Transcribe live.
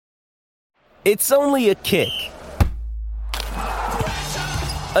It's only a kick,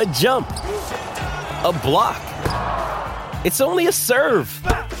 a jump, a block. It's only a serve.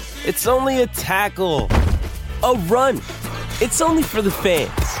 It's only a tackle, a run. It's only for the fans.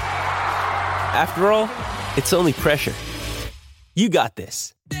 After all, it's only pressure. You got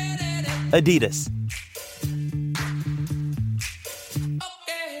this. Adidas.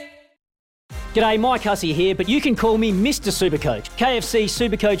 G'day, Mike Hussey here, but you can call me Mr. Supercoach. KFC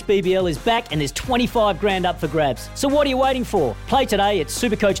Supercoach BBL is back and there's 25 grand up for grabs. So what are you waiting for? Play today at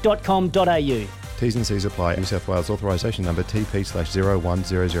supercoach.com.au. T's and C's apply. New South Wales authorisation number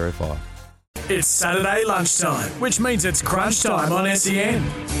TP/01005. It's Saturday lunchtime, which means it's crunch time on SEN.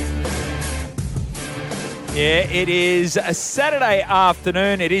 Yeah, it is a Saturday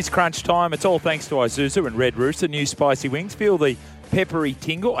afternoon. It is crunch time. It's all thanks to Isuzu and Red Rooster, new spicy wings. Feel the peppery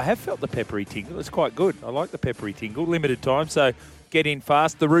tingle. I have felt the peppery tingle. It's quite good. I like the peppery tingle. Limited time, so get in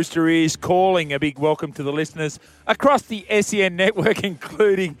fast. The Rooster is calling. A big welcome to the listeners across the SEN network,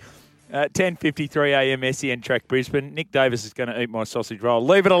 including 10:53am SEN Track Brisbane. Nick Davis is going to eat my sausage roll.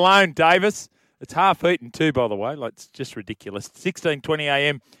 Leave it alone, Davis. It's half eaten too, by the way. Like, it's just ridiculous.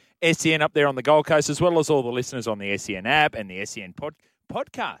 16:20am SEN up there on the Gold Coast, as well as all the listeners on the SEN app and the SEN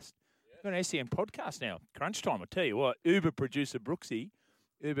podcast. We've got an SEN podcast now. Crunch time, I tell you what. Uber producer Brooksy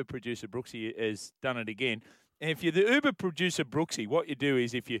has done it again. And if you're the Uber producer Brooksy, what you do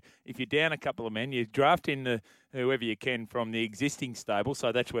is if you're down a couple of men, you draft in whoever you can from the existing stable.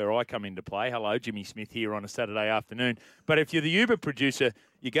 So that's where I come into play. Hello, Jimmy Smith here on a Saturday afternoon. But if you're the Uber producer,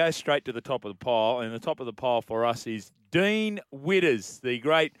 you go straight to the top of the pile. And the top of the pile for us is Dean Witters, the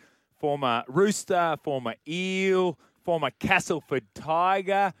great former Rooster, former Eel, former Castleford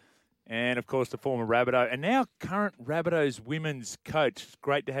Tiger, and, of course, the former Rabbitoh, and now current Rabbitoh's women's coach. It's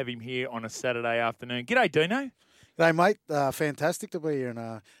great to have him here on a Saturday afternoon. G'day, Dino. G'day, mate. Fantastic to be here, and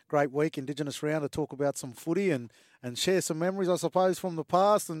a great week, Indigenous round, to talk about some footy and share some memories, I suppose, from the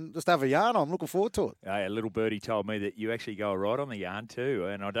past, and just have a yarn. I'm looking forward to it. Hey, a little birdie told me that you actually go right on the yarn too,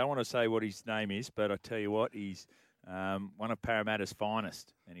 and I don't want to say what his name is, but I tell you what, he's one of Parramatta's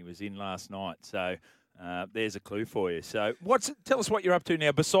finest, and he was in last night, so... there's a clue for you. So tell us what you're up to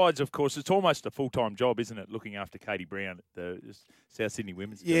now. Besides, of course, it's almost a full-time job, isn't it, looking after Katie Brown at the South Sydney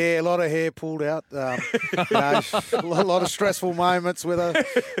Women's team? Yeah, a lot of hair pulled out. A lot of stressful moments with her.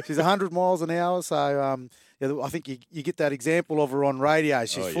 She's 100 miles an hour, so I think you get that example of her on radio.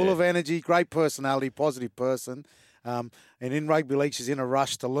 She's full of energy, great personality, positive person. And in rugby league, she's in a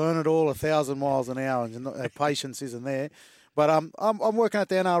rush to learn it all 1,000 miles an hour, and her patience isn't there. But I'm working at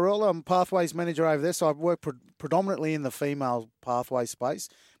the NRL. I'm pathways manager over there, so I work predominantly in the female pathway space.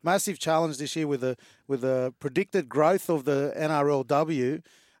 Massive challenge this year with the predicted growth of the NRLW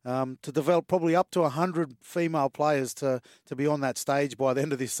to develop probably up to 100 female players to be on that stage by the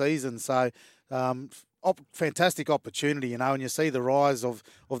end of this season. So fantastic opportunity, and you see the rise of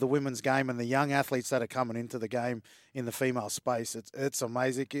the women's game and the young athletes that are coming into the game in the female space. It's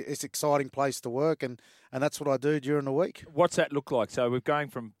amazing. It's an exciting place to work, and that's what I do during the week. What's that look like? So we're going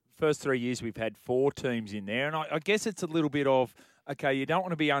from first 3 years, we've had 4 teams in there, and I guess it's a little bit of, okay, you don't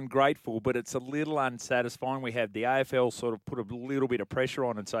want to be ungrateful, but it's a little unsatisfying. We have the AFL sort of put a little bit of pressure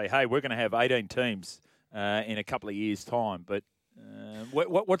on and say, hey, we're going to have 18 teams in a couple of years' time, but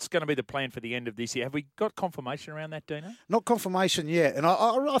what's going to be the plan for the end of this year? Have we got confirmation around that, Dino? Not confirmation yet. And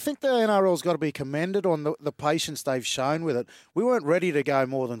I think the NRL's got to be commended on the patience they've shown with it. We weren't ready to go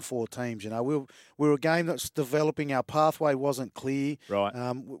more than 4 teams. We were a game that's developing. Our pathway wasn't clear. Right.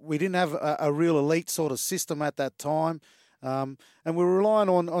 We didn't have a real elite sort of system at that time. And we're relying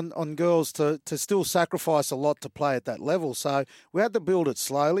on girls to still sacrifice a lot to play at that level. So we had to build it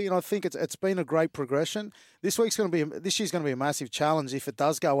slowly, and I think it's been a great progression. This year's going to be a massive challenge if it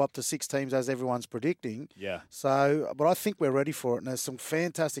does go up to 6 teams, as everyone's predicting. Yeah. So, but I think we're ready for it, and there's some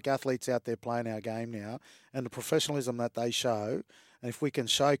fantastic athletes out there playing our game now, and the professionalism that they show. And if we can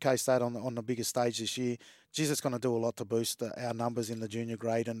showcase that on the biggest stage this year, geez, it's going to do a lot to boost our numbers in the junior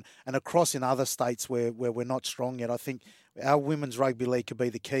grade and across in other states where we're not strong yet. I think our women's rugby league could be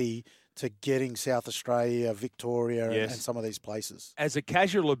the key to getting South Australia, Victoria, and some of these places. As a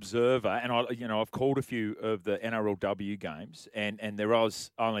casual observer, and I've called a few of the NRLW games, and there was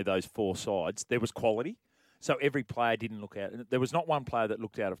only those 4 sides. There was quality. So every player didn't look out. There was not one player that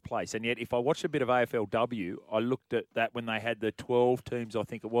looked out of place. And yet, if I watched a bit of AFLW, I looked at that when they had the 12 teams, I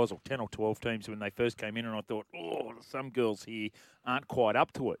think it was, or 10 or 12 teams when they first came in, and I thought, some girls here aren't quite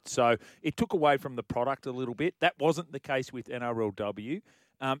up to it. So it took away from the product a little bit. That wasn't the case with NRLW.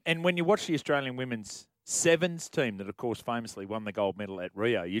 And when you watch the Australian women's sevens team that, of course, famously won the gold medal at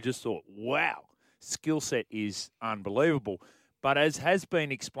Rio, you just thought, wow, skill set is unbelievable. But as has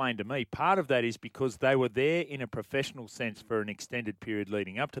been explained to me, part of that is because they were there in a professional sense for an extended period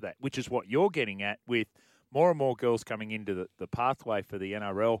leading up to that, which is what you're getting at with more and more girls coming into the pathway for the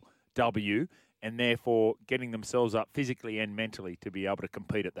NRLW and therefore getting themselves up physically and mentally to be able to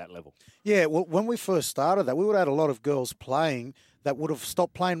compete at that level. Yeah, well, when we first started that, we would have had a lot of girls playing that would have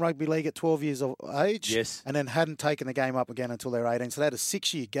stopped playing rugby league at 12 years of age, Yes. and then hadn't taken the game up again until they're 18. So they had a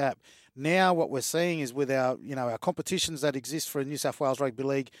 6-year gap. Now what we're seeing is with our competitions that exist for New South Wales Rugby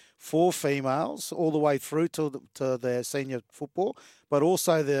League for females all the way through to their senior football, but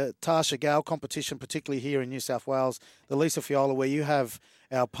also the Tarsha Gale competition, particularly here in New South Wales, the Lisa Fiola, where you have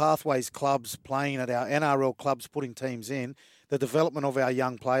our Pathways clubs playing at our NRL clubs, putting teams in. The development of our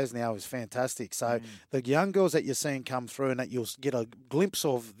young players now is fantastic. So the young girls that you're seeing come through and that you'll get a glimpse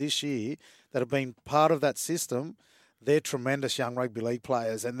of this year that have been part of that system, they're tremendous young rugby league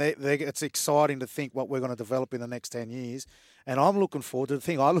players. And it's exciting to think what we're going to develop in the next 10 years. And I'm looking forward to, the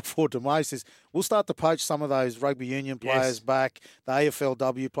thing I look forward to most is we'll start to poach some of those rugby union players back, the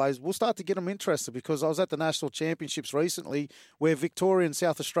AFLW players. We'll start to get them interested, because I was at the National Championships recently where Victoria and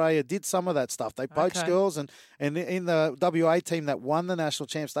South Australia did some of that stuff. They poached girls, and in the WA team that won the National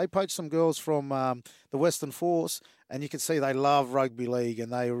Champs, they poached some girls from the Western Force, and you can see they love rugby league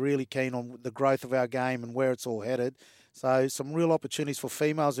and they are really keen on the growth of our game and where it's all headed. So some real opportunities for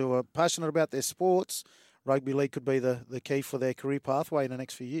females who are passionate about their sports. Rugby league could be the key for their career pathway in the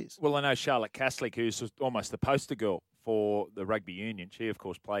next few years. Well, I know Charlotte Caslick, who's almost the poster girl for the rugby union. She, of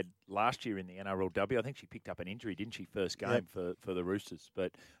course, played last year in the NRLW. I think she picked up an injury, didn't she, first game for the Roosters.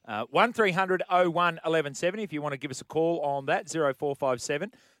 But 1300 01 1170 if you want to give us a call on that,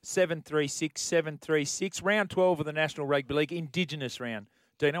 0457 736 736. Round 12 of the National Rugby League, Indigenous round.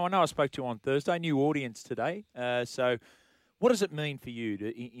 Dino, I know I spoke to you on Thursday, new audience today. So what does it mean for you,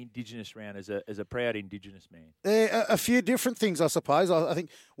 to Indigenous round, as a proud Indigenous man? A few different things, I suppose. I think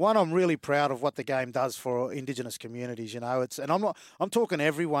one, I'm really proud of what the game does for Indigenous communities. And I'm talking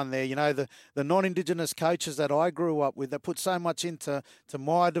everyone there. The non-Indigenous coaches that I grew up with that put so much into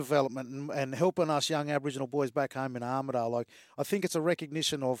my development and helping us young Aboriginal boys back home in Armidale. I think it's a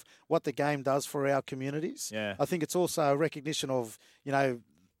recognition of what the game does for our communities. Yeah. I think it's also a recognition of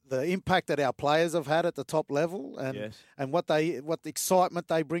the impact that our players have had at the top level, and what the excitement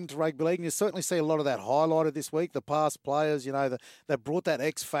they bring to rugby league. And you certainly see a lot of that highlighted this week. The past players, that brought that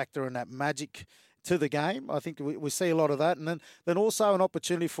X factor and that magic to the game. I think we see a lot of that, and then also an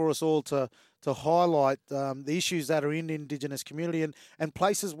opportunity for us all to highlight the issues that are in the Indigenous community and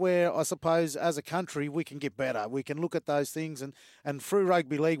places where I suppose as a country we can get better. We can look at those things, and through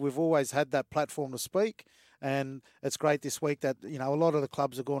rugby league we've always had that platform to speak. And it's great this week that, a lot of the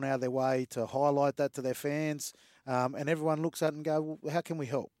clubs have gone out of their way to highlight that to their fans. And everyone looks at it and go, well, how can we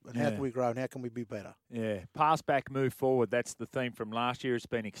help? And how can we grow? And how can we be better? Yeah. Pass back, move forward. That's the theme from last year. It's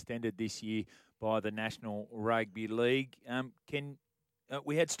been extended this year by the National Rugby League.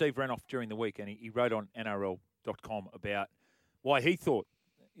 We had Steve Renoff during the week, and he wrote on NRL.com about why he thought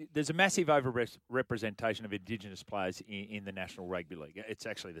there's a massive overrepresentation of Indigenous players in the National Rugby League. It's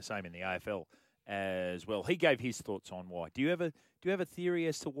actually the same in the AFL as well. He gave his thoughts on why. Do you have a theory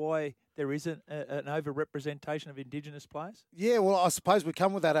as to why there is an overrepresentation of Indigenous players? Yeah, well, I suppose we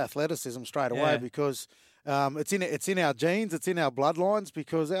come with that athleticism straight away because it's in our genes, it's in our bloodlines,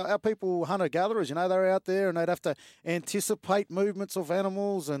 because our people, hunter-gatherers, they're out there and they'd have to anticipate movements of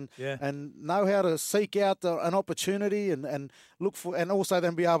animals and know how to seek out an opportunity and look for, and also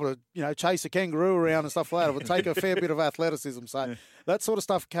then be able to, chase a kangaroo around and stuff like that. It would take a fair bit of athleticism. So that sort of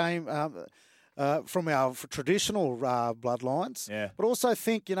stuff came from our traditional bloodlines. Yeah. But also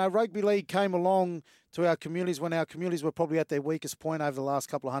think, rugby league came along to our communities when our communities were probably at their weakest point over the last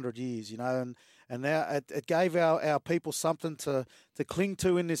couple of 100 years, and now it gave our people something to cling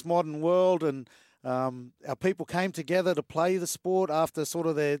to in this modern world, and our people came together to play the sport after sort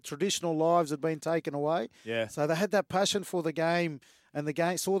of their traditional lives had been taken away. Yeah. So they had that passion for the game,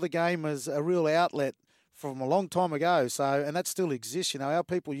 and saw the game as a real outlet from a long time ago. So, and that still exists. Our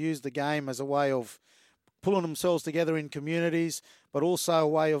people use the game as a way of pulling themselves together in communities, but also a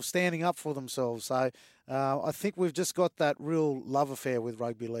way of standing up for themselves. So I think we've just got that real love affair with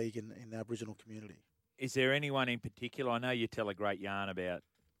rugby league in the Aboriginal community. Is there anyone in particular? I know you tell a great yarn about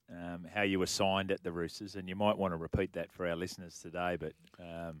how you were signed at the Roosters, and you might want to repeat that for our listeners today, but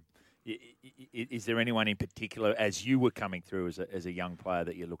is there anyone in particular as you were coming through as a young player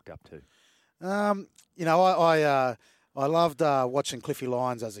that you looked up to? I loved watching Cliffy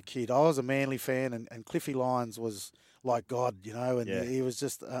Lyons as a kid. I was a Manly fan, and Cliffy Lyons was like God, he was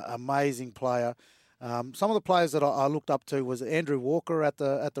just an amazing player. Some of the players that I looked up to was Andrew Walker at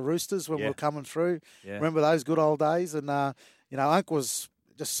the Roosters when we were coming through. Yeah. Remember those good old days? And Unc was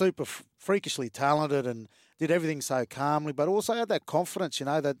just super freakishly talented and did everything so calmly, but also had that confidence,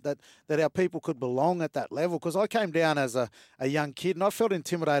 that our people could belong at that level. Because I came down as a young kid, and I felt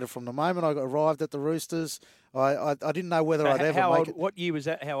intimidated from the moment I arrived at the Roosters. I didn't know whether I'd ever make it. What year was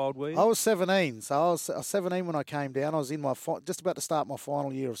that? How old were you? I was 17, so I was 17 when I came down. I was in just about to start my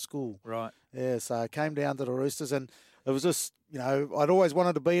final year of school. Right. Yeah, so I came down to the Roosters, and it was just, I'd always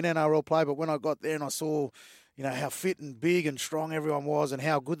wanted to be an NRL player, but when I got there and I saw, how fit and big and strong everyone was and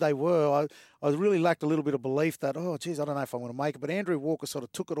how good they were, I really lacked a little bit of belief that, I don't know if I'm going to make it. But Andrew Walker sort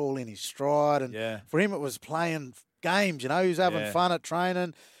of took it all in his stride, and for him it was playing games, he was having fun at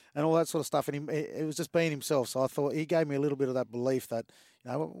training and all that sort of stuff, and it was just being himself. So I thought he gave me a little bit of that belief that,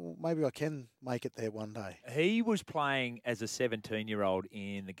 maybe I can make it there one day. He was playing as a 17-year-old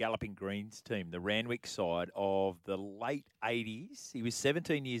in the Galloping Greens team, the Randwick side of the late 80s. He was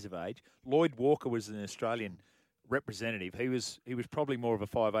 17 years of age. Lloyd Walker was an Australian representative. He was probably more of a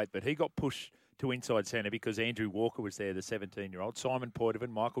 5'8", but he got pushed to inside centre because Andrew Walker was there, the 17-year-old. Simon Poitevin,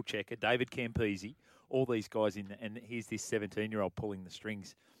 Michael Checker, David Campese, all these guys in, and here's this 17-year-old pulling the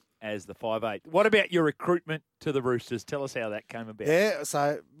strings as the 5'8". What about your recruitment to the Roosters? Tell us how that came about. Yeah,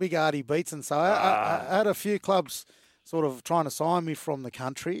 so big Artie Beetson. So I had a few clubs sort of trying to sign me from the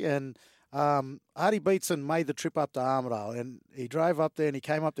country, and Artie Beetson made the trip up to Armidale, and he drove up there and he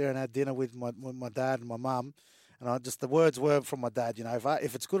came up there and had dinner with my dad and my mum. And the words were from my dad,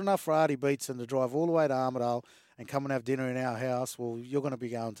 if it's good enough for Artie Beetson to drive all the way to Armidale and come and have dinner in our house, well, you're going to be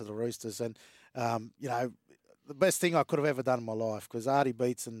going to the Roosters. And, the best thing I could have ever done in my life, because Artie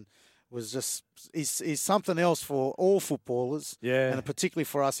Beetson was just, he's something else for all footballers, and particularly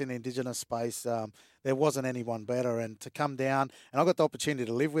for us in the Indigenous space. There wasn't anyone better. And to come down, and I got the opportunity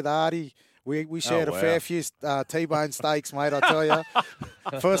to live with Artie. We shared a fair few T-bone steaks, mate, I tell you.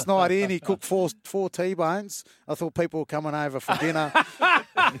 First night in, he cooked four T-bones. I thought people were coming over for dinner.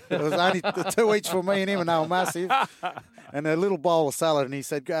 It was only 2 each for me and him, and they were massive. And a little bowl of salad, and he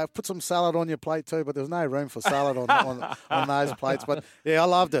said, put some salad on your plate too, but there was no room for salad on those plates. But, yeah, I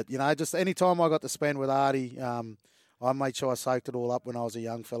loved it. Just any time I got to spend with Artie, I made sure I soaked it all up when I was a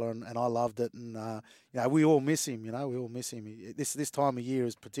young fella, and I loved it. And we all miss him. We all miss him. This time of year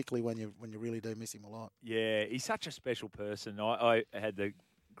is particularly when you really do miss him a lot. Yeah, he's such a special person. I had the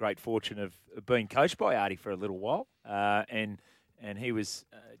great fortune of being coached by Artie for a little while, and he was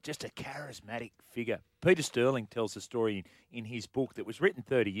just a charismatic figure. Peter Sterling tells a story in his book that was written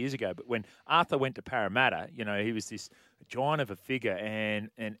 30 years ago. But when Arthur went to Parramatta, he was this giant of a figure,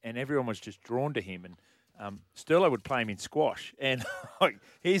 and everyone was just drawn to him. And Sterlo would play him in squash, and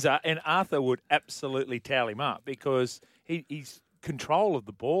and Arthur would absolutely towel him up because he's control of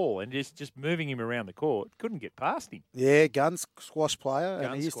the ball and just moving him around the court. Couldn't get past him. Yeah, gun squash player,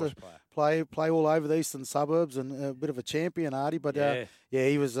 and he used to play all over the eastern suburbs, and a bit of a champion, Artie. But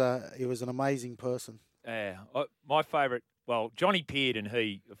he was an amazing person. Yeah, my favourite. Well, Johnny Peard and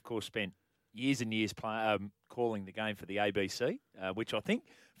he, of course, spent years and years calling the game for the ABC, which I think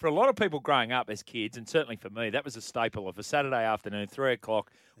for a lot of people growing up as kids, and certainly for me, that was a staple of a Saturday afternoon, 3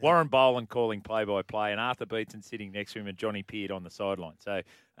 o'clock, Warren Boland calling play-by-play, and Arthur Beetson sitting next to him and Johnny Peard on the sideline. So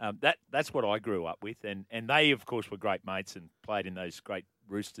that's what I grew up with. And they, of course, were great mates and played in those great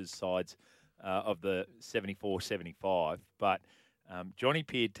Roosters sides of the 74-75. But Johnny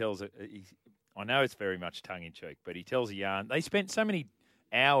Peard tells I know it's very much tongue-in-cheek, but he tells a yarn. They spent so many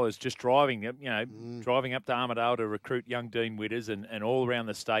hours just driving up to Armidale to recruit young Dean Witters and all around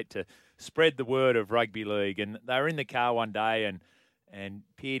the state to spread the word of rugby league. And they were in the car one day, and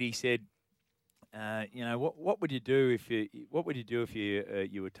Peardy said, what would you do if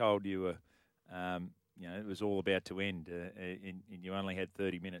you were told you were it was all about to end and you only had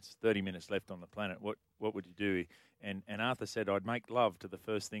 30 minutes left on the planet? What would you do? And Arthur said, I'd make love to the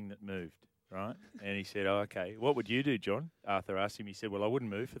first thing that moved. Right? And he said, okay, what would you do, John? Arthur asked him. He said, well, I wouldn't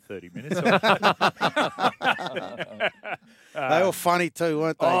move for 30 minutes. They were funny too,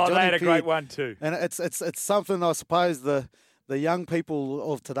 weren't they? Oh, Johnny they had a great one too. And it's something I suppose the young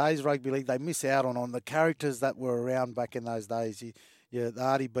people of today's rugby league, they miss out on the characters that were around back in those days. The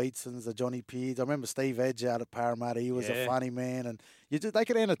Artie Beetsons, the Johnny Peards. I remember Steve Edge out at Parramatta. He was a funny man. And they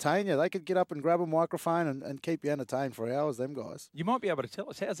could entertain you. They could get up and grab a microphone and keep you entertained for hours, them guys. You might be able to tell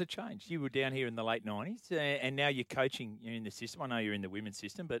us, how's it changed? You were down here in the late 90s, and now you're coaching in the system. I know you're in the women's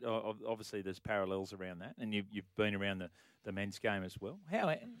system, but obviously there's parallels around that. And you've been around the men's game as well.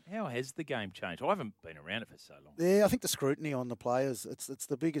 How has the game changed? I haven't been around it for so long. Yeah, I think the scrutiny on the players, it's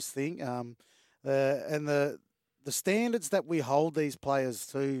the biggest thing. And the standards that we hold these players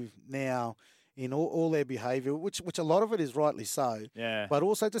to now in all their behaviour, which a lot of it is rightly so, but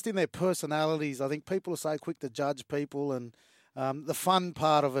also just in their personalities. I think people are so quick to judge people, and the fun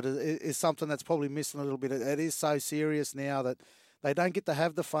part of it is something that's probably missing a little bit. It is so serious now that they don't get to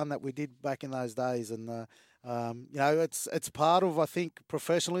have the fun that we did back in those days. And, it's part of, I think,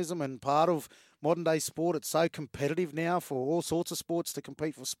 professionalism and part of modern day sport. It's so competitive now for all sorts of sports to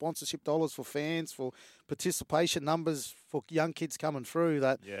compete for sponsorship dollars, for fans, for participation numbers, for young kids coming through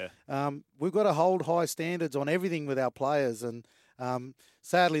that we've got to hold high standards on everything with our players. And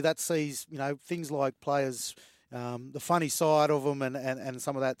sadly, that sees, things like players, the funny side of them and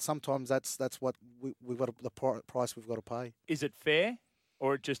some of that. Sometimes that's what we've got the price we've got to pay. Is it fair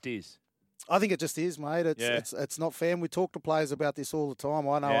or it just is? I think it just is, mate. It's not fair. And we talk to players about this all the time.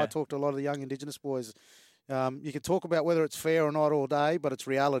 I know I talk to a lot of the young Indigenous boys. You can talk about whether it's fair or not all day, but it's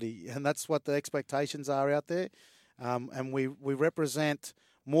reality. And that's what the expectations are out there. And we represent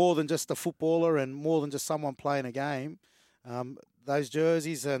more than just a footballer and more than just someone playing a game. Those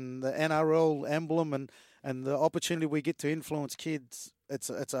jerseys and the NRL emblem and the opportunity we get to influence kids,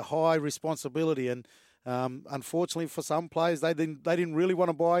 it's a high responsibility. And unfortunately, for some players, they didn't really want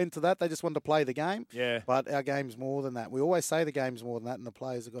to buy into that. They just wanted to play the game. Yeah. But our game's more than that. We always say the game's more than that, and the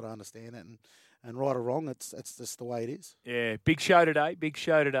players have got to understand it. And right or wrong, it's just the way it is. Yeah, big show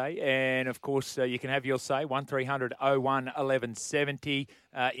today. And, of course, you can have your say, 1300 01 1170. You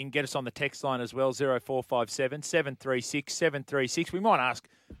can get us on the text line as well, 0457 736 736. We might ask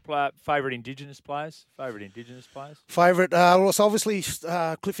favourite Indigenous players. Favourite, well, so obviously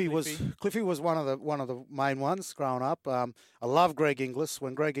Cliffy was one of the main ones growing up. I love Greg Inglis.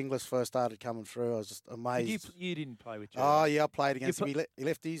 When Greg Inglis first started coming through, I was just amazed. You didn't play with Joe? Oh, yeah, I played against him. He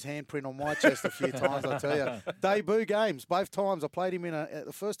left his handprint on my chest a few times, I tell you. Debut games, both times. I played him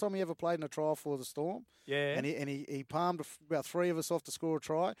the first time he ever played in a trial for the Storm. Yeah. And he palmed about three of us off to score a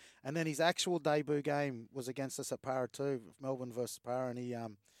try. And then his actual debut game was against us at Para 2, Melbourne versus Para,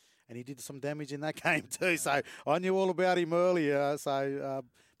 and he did some damage in that game too. So I knew all about him earlier.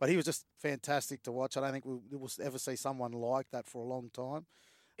 But he was just fantastic to watch. I don't think we will ever see someone like that for a long time.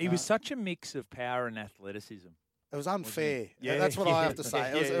 He was such a mix of power and athleticism. It was unfair. Yeah, that's what I have to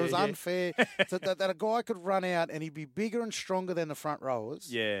say. It was unfair that a guy could run out and he'd be bigger and stronger than the front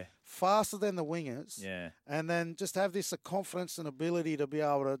rowers. Yeah. Faster than the wingers. Yeah. And then just have this confidence and ability to be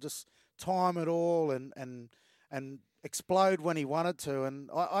able to just time it all and explode when he wanted to. And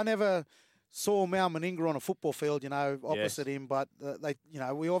I never saw Mal Meninga on a football field, opposite him, but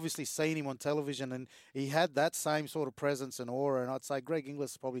we obviously seen him on television, and he had that same sort of presence and aura. And I'd say Greg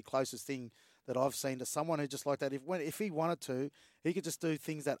Inglis is probably the closest thing that I've seen to someone who just like that. If he wanted to, he could just do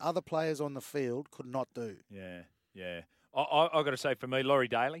things that other players on the field could not do. Yeah. I've got to say, for me, Laurie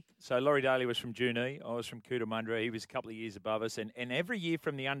Daly. So Laurie Daly was from Junee. I was from Cootamundra. He was a couple of years above us. And every year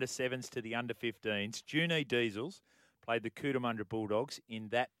from the under-7s to the under-15s, Junee Diesels played the Cootamundra Bulldogs in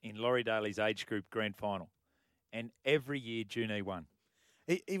Laurie Daly's age group grand final. And every year, Junee won.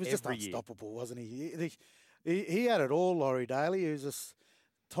 He was just unstoppable, wasn't he? He had it all, Laurie Daly. He was just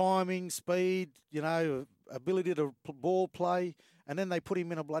timing, speed, ability to ball play. And then they put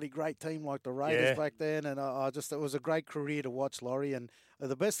him in a bloody great team like the Raiders back then. And it was a great career to watch Laurie. And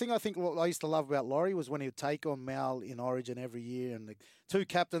the best thing I think what I used to love about Laurie was when he would take on Mal in Origin every year. And the two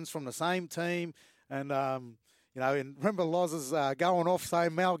captains from the same team. And, and remember Loz's going off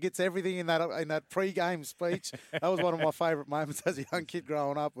saying Mal gets everything in that pre-game speech. That was one of my favourite moments as a young kid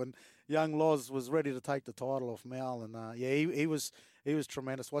growing up when young Loz was ready to take the title off Mal. And, he was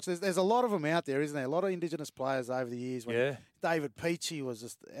tremendous to watch. There's a lot of them out there, isn't there? A lot of Indigenous players over the years. David Peachy was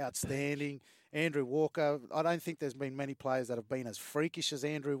just outstanding. Andrew Walker. I don't think there's been many players that have been as freakish as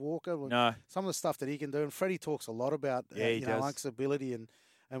Andrew Walker. No. Some of the stuff that he can do. And Freddie talks a lot about Unk's ability and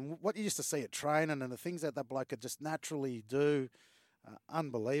what you used to see at training and the things that bloke could just naturally do.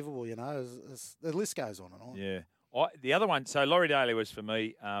 Unbelievable, the list goes on and on. Yeah. The other one, so Laurie Daly was for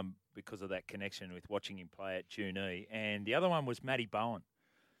me because of that connection with watching him play at Junee. And the other one was Matty Bowen.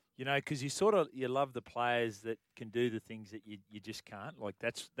 Because you love the players that can do the things that you just can't. Like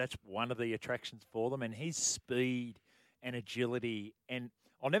that's one of the attractions for them. And his speed and agility. And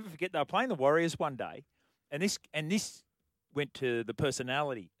I'll never forget, they were playing the Warriors one day. And this went to the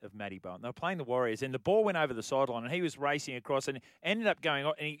personality of Matty Bowen. They were playing the Warriors, and the ball went over the sideline, and he was racing across and ended up going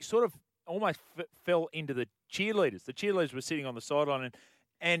on, and he sort of almost fell into the cheerleaders. The cheerleaders were sitting on the sideline,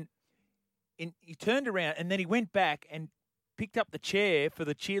 and he turned around, and then he went back and picked up the chair for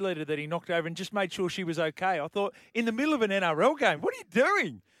the cheerleader that he knocked over and just made sure she was okay. I thought, in the middle of an NRL game, what are you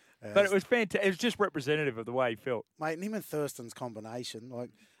doing? But it was fantastic. It was just representative of the way he felt. Mate, and him and Thurston's combination.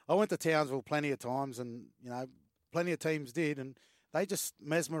 Like, I went to Townsville plenty of times, and, plenty of teams did, and they just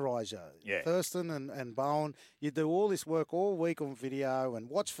mesmerise you. Yeah. Thurston and Bowen, you do all this work all week on video and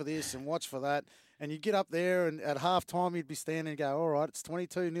watch for this and watch for that. And you get up there, and at half time, you'd be standing and go, all right, it's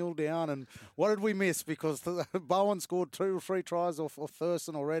 22-0 down. And what did we miss? Because Bowen scored 2 or 3 tries off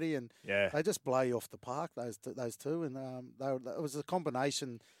Thurston already, and they just blow you off the park, those two. And it was a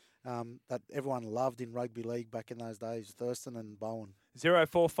combination that everyone loved in rugby league back in those days, Thurston and Bowen.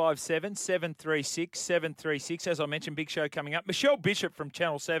 0457 736 736. As I mentioned, big show coming up. Michelle Bishop from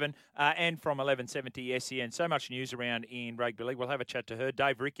Channel 7 and from 1170 SEN. So much news around in rugby league. We'll have a chat to her.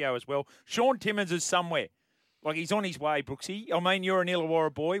 Dave Riccio as well. Sean Timmins is somewhere. Like, he's on his way, Brooksy. I mean, you're an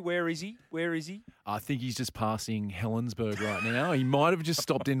Illawarra boy. Where is he? I think he's just passing Helensburgh right now. He might have just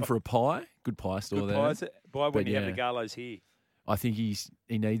stopped in for a pie. Good pie store there. Why wouldn't you have the Garlos here? I think he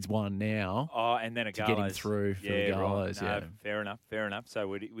needs one now. Oh, and then a to Garlos. get him through for the Garlos. Right. No, fair enough. So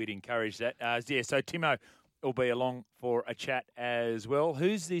we'd encourage that. So Timo will be along for a chat as well.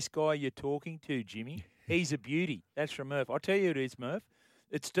 Who's this guy you're talking to, Jimmy? He's a beauty. That's from Murph. I'll tell you who it is, Murph.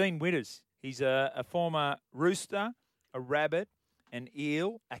 It's Dean Witters. He's a former rooster, a rabbit, an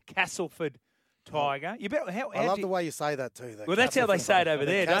eel, a Castleford Tiger. You bet. I love the way you say that too. Well, that's how they say it over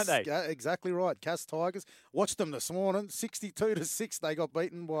there, don't they? Exactly right. Cass Tigers. Watched them this morning. 62-6. They got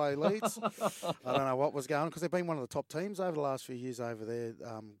beaten by Leeds. I don't know what was going on because they've been one of the top teams over the last few years over there.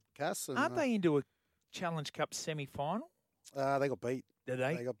 Cass. And, aren't they into a Challenge Cup semi-final? They got beat. Did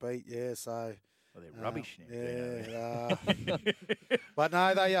they? They got beat. Yeah. So. Well, they're rubbish now. Yeah. But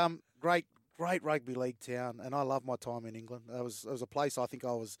no, they great rugby league town, and I love my time in England. It was a place I think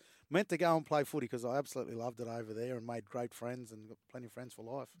I was meant to go and play footy because I absolutely loved it over there and made great friends and got plenty of friends for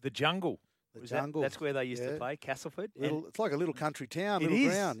life. The Jungle. Jungle. That's where they used to play, Castleford. It's like a little country town,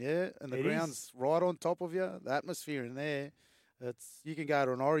 ground, and the ground's right on top of you. The atmosphere in there, you can go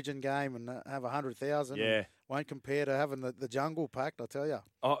to an Origin game and have 100,000. Yeah. Won't compare to having the Jungle packed, I tell you.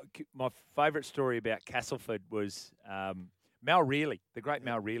 Oh, my favourite story about Castleford was Mal Reilly, the great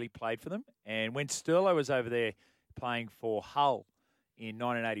Mal Reilly played for them. And when Sterlo was over there playing for Hull in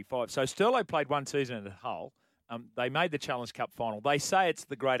 1985, so Sterlo played one season at Hull. They made the Challenge Cup final. They say it's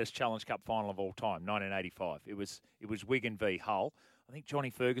the greatest Challenge Cup final of all time, 1985. It was Wigan v Hull. I think Johnny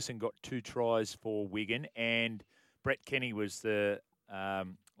Ferguson got 2 tries for Wigan, and Brett Kenny was the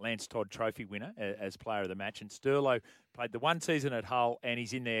Lance Todd Trophy winner as player of the match. And Sterlo played the one season at Hull, and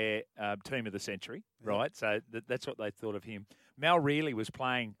he's in their team of the century, right? So that's what they thought of him. Mal Reilly was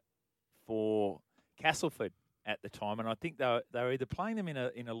playing for Castleford at the time, and I think they were either playing them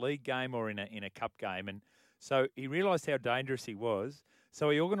in a league game or in a cup game. And so he realised how dangerous he was. So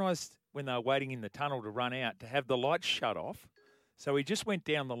he organised, when they were waiting in the tunnel to run out, to have the lights shut off. So he just went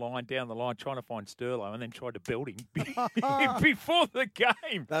down the line, trying to find Sterlo, and then tried to belt him before the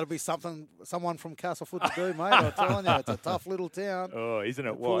game. That'll be someone from Castleford to do, mate. I'm telling you, it's a tough little town. Oh, isn't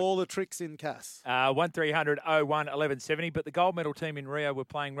it? Pull all the tricks in Cass. 1300 01 1170. But the gold medal team in Rio were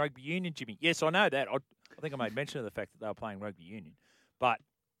playing rugby union, Jimmy. Yes, I know that. I think I made mention of the fact that they were playing rugby union. But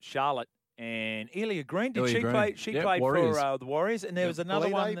Charlotte and Elia Green, she played Warriors. for the Warriors, and there was another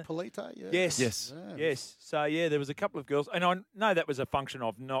one. Polite, yeah. Yes. So, there was a couple of girls, and I know that was a function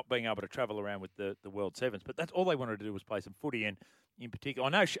of not being able to travel around with the World Sevens, but that's all they wanted to do was play some footy, and in particular,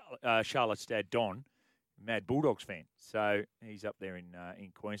 I know Charlotte's dad, Don, mad Bulldogs fan, so he's up there in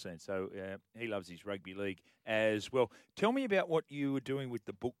Queensland, so he loves his rugby league as well. Tell me about what you were doing with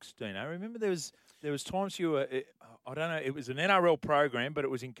the books, Dino. I remember there was times you were, I don't know, it was an NRL program, but it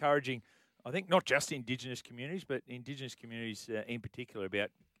was encouraging, I think, not just Indigenous communities, but Indigenous communities in particular,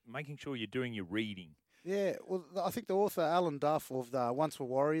 about making sure you're doing your reading. Yeah, well, I think the author, Alan Duff, of the Once Were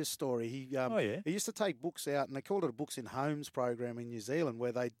Warriors story, he used to take books out, and they called it a Books in Homes program in New Zealand,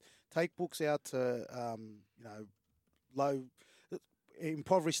 where they take books out to, low,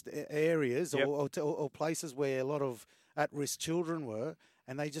 impoverished areas or places where a lot of at-risk children were,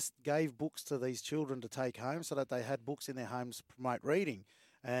 and they just gave books to these children to take home so that they had books in their homes to promote reading.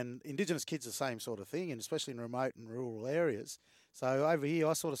 And Indigenous kids the same sort of thing, and especially in remote and rural areas. So over here,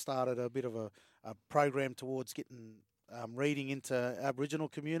 I sort of started a bit of a program towards getting reading into Aboriginal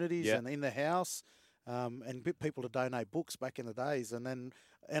communities and in the house, and get people to donate books back in the days. And then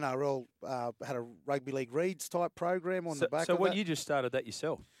NRL had a rugby league reads type program on the back of that. So you just started that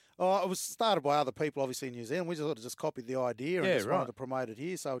yourself? Oh, it was started by other people, obviously, in New Zealand. We just sort of just copied the idea and wanted to promote it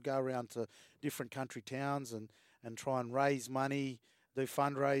here. So I would go around to different country towns and try and raise money, do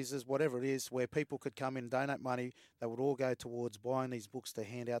fundraisers, whatever it is, where people could come in and donate money. They would all go towards buying these books to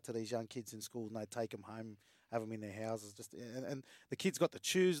hand out to these young kids in school, and they'd take them home, have them in their houses. And the kids got to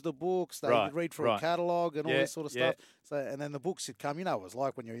choose the books. They would read through a catalogue and all this sort of stuff. So, and then the books would come. You know, it was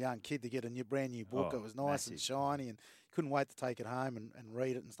like when you're a young kid to get a brand new book. It was nice and shiny, and couldn't wait to take it home and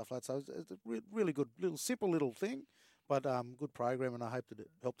read it and stuff like that. So it was a really good, simple little thing. but good program, and I hope that it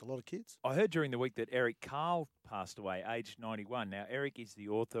helped a lot of kids. I heard during the week that Eric Carl passed away, aged 91. Now, Eric is the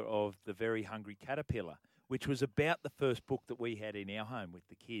author of The Very Hungry Caterpillar, which was about the first book that we had in our home with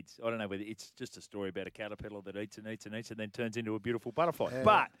the kids. I don't know whether it's just a story about a caterpillar that eats and eats and eats and then turns into a beautiful butterfly. Yeah.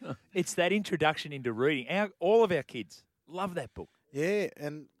 But it's that introduction into reading. All of our kids love that book. Yeah,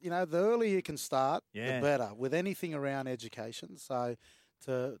 and, the earlier you can start, Yeah. the better, with anything around education. So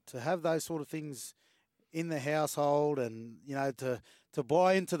to have those sort of things in the household and, to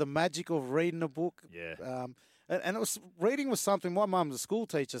buy into the magic of reading a book. Yeah. And reading was something, my mum's a school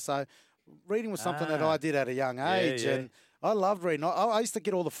teacher, so reading was something that I did at a young age. yeah. And I loved reading. I used to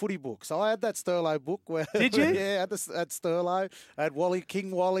get all the footy books. So I had that Sterlo book. Did you? Yeah, at Sterlo. I had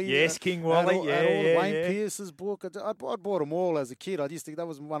King Wally. Yes, King Wally. I had all Yeah, Wayne yeah. Pearce's book. I bought them all as a kid. That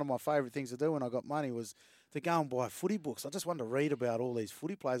was one of my favourite things to do when I got money, was to go and buy footy books. I just wanted to read about all these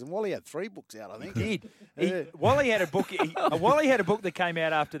footy players. And Wally had 3 books out, I think. He did. Yeah. Wally had a book. Wally had a book that came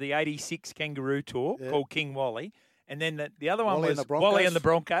out after the '86 Kangaroo Tour called King Wally, and then the other one Wally was and the Broncos. Wally and the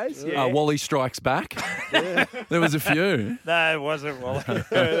Broncos. Yeah. Wally Strikes Back. There was a few. No, it wasn't Wally.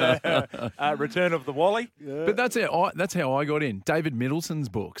 Return of the Wally. But that's how I got in. David Middleton's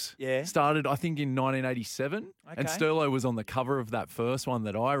books. Yeah. Started, I think, in 1987. And Okay. Sterlo was on the cover of that first one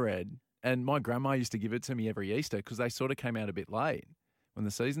that I read. And my grandma used to give it to me every Easter because they sort of came out a bit late when the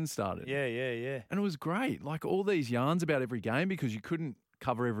season started. Yeah. And it was great. Like all these yarns about every game because you couldn't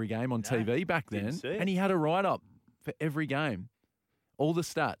cover every game on TV back then. didn't see it. And he had a write-up for every game. All the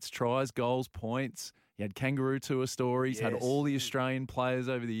stats, tries, goals, points. He had Kangaroo Tour stories, had Yes. all the Australian players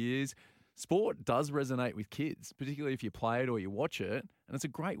over the years. Sport does resonate with kids, particularly if you play it or you watch it. And it's a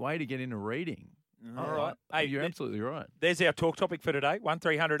great way to get into reading. All right. Hey, you're absolutely right. There's our talk topic for today.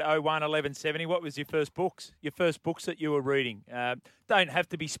 1300 01 1170. What was your first books? Your first books that you were reading? Don't have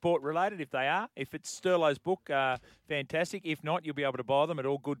to be sport related if they are. If it's Sterlo's book, fantastic. If not, you'll be able to buy them at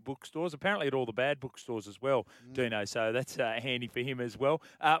all good bookstores. Apparently at all the bad bookstores as well, Dino. So that's handy for him as well.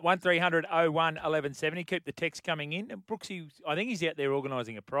 1300 01 1170. Keep the text coming in. And Brooksy, I think he's out there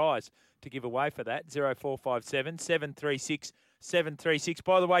organising a prize to give away for that. 0457 736 736.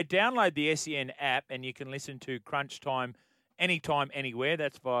 By the way, download the SEN app and you can listen to Crunch Time anytime, anywhere.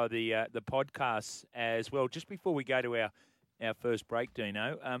 That's via the podcasts as well. Just before we go to our first break,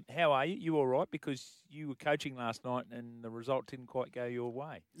 Dino, how are you? You all right? Because you were coaching last night and the result didn't quite go your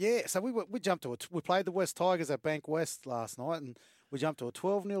way. Yeah, so we jumped to we played the West Tigers at Bank West last night, and we jumped to a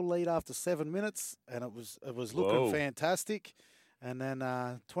 12-0 lead after 7 minutes, and it was looking Whoa. fantastic. And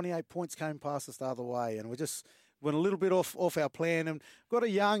then 28 points came past us the other way, and we just went a little bit off our plan. And got a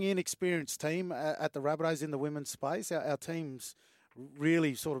young, inexperienced team at the Rabbitohs in the women's space. Our team's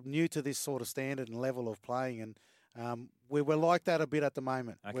really sort of new to this sort of standard and level of playing, and we're like that a bit at the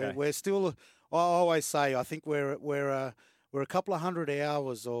moment. Okay. We're still. I always say I think we're a couple of 100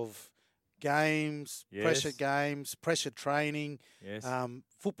 hours of games, Yes. pressured training, Yes.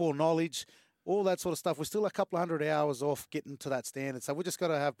 football knowledge, all that sort of stuff. We're still a couple of 100 hours off getting to that standard. So we just got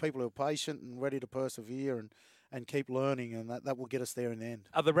to have people who are patient and ready to persevere and keep learning, and that will get us there in the end.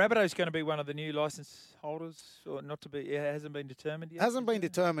 Are the Rabbitohs going to be one of the new licence holders, or not to be? It hasn't been determined yet. Hasn't been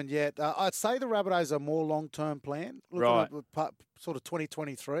determined yet. I'd say the Rabbitohs are more long-term plan, looking Right. at sort of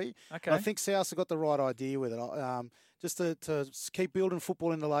 2023. Okay. I think South have got the right idea with it. Just to keep building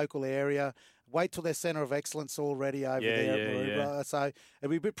football in the local area. Wait till their centre of excellence already over there at Maroubra. So it'd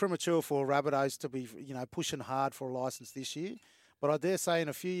be a bit premature for Rabbitohs to be, pushing hard for a licence this year. But I dare say in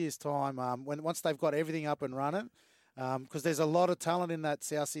a few years' time, once they've got everything up and running, because there's a lot of talent in that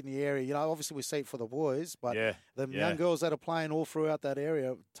South Sydney area. Obviously we see it for the boys, but the young girls that are playing all throughout that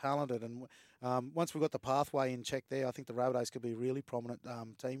area are talented. And once we've got the pathway in check there, I think the Rabbitohs could be a really prominent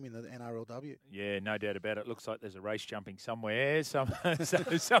team in the NRLW. Yeah, no doubt about it. Looks like there's a race jumping somewhere.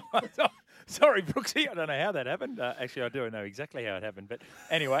 Sorry, Brooksy. I don't know how that happened. Actually, I do know exactly how it happened. But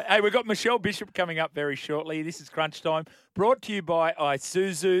anyway, hey, we've got Michelle Bishop coming up very shortly. This is Crunch Time, brought to you by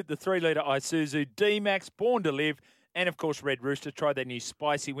Isuzu, the 3-litre Isuzu D-Max, born to live. And, of course, Red Rooster. Try their new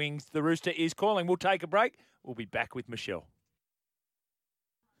spicy wings. The Rooster is calling. We'll take a break. We'll be back with Michelle.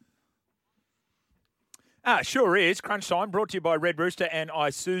 Sure is. Crunch Time brought to you by Red Rooster and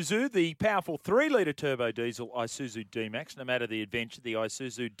Isuzu. The powerful 3-litre turbo diesel Isuzu D-Max. No matter the adventure, the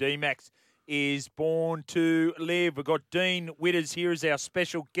Isuzu D-Max is born to live. We've got Dean Witters here as our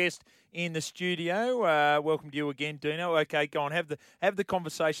special guest in the studio. Welcome to you again, Dino. Okay, go on. Have the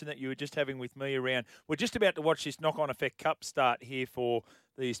conversation that you were just having with me around. We're just about to watch this knock-on effect cup start here for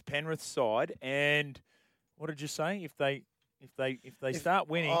the East Penrith side. And what did you say? If they start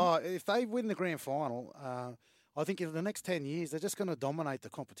winning, If they win the grand final, I think in the next 10 years, they're just going to dominate the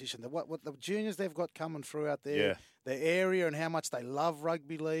competition. What the juniors they've got coming through out there, their area and how much they love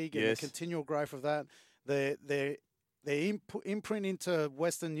rugby league and the continual growth of that, their imprint into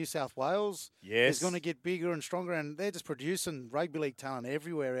Western New South Wales is going to get bigger and stronger, and they're just producing rugby league talent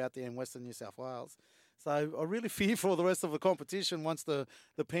everywhere out there in Western New South Wales. So I really fear for the rest of the competition once the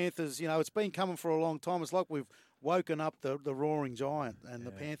Panthers, it's been coming for a long time. It's like we've woken up the roaring giant, and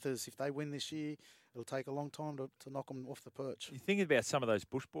the Panthers, if they win this year, it'll take a long time to knock them off the perch. You think about some of those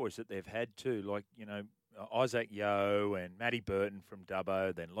bush boys that they've had too, like, Isaac Yeo and Matty Burton from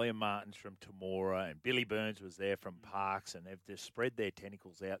Dubbo, then Liam Martins from Temora, and Billy Burns was there from Parks, and they've just spread their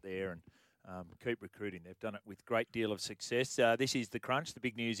tentacles out there and keep recruiting. They've done it with great deal of success. This is The Crunch, the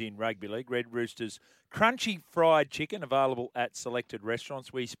big news in rugby league. Red Roosters crunchy fried chicken available at selected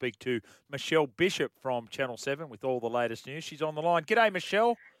restaurants. We speak to Michelle Bishop from Channel 7 with all the latest news. She's on the line. G'day,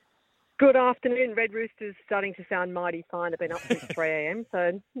 Michelle. Good afternoon. Red Roosters starting to sound mighty fine. I've been up since 3 a.m,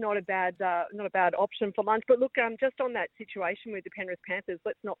 so not a bad option for lunch. But look, just on that situation with the Penrith Panthers,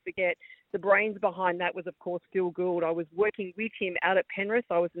 let's not forget the brains behind that was, of course, Phil Gould. I was working with him out at Penrith.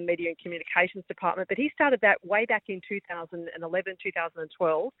 I was in the Media and Communications Department, but he started that way back in 2011,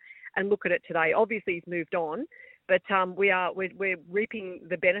 2012, and look at it today. Obviously, he's moved on. But we're reaping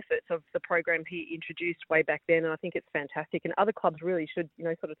the benefits of the program he introduced way back then, and I think it's fantastic. And other clubs really should,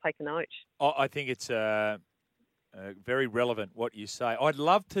 sort of take a note. I think it's very relevant what you say. I'd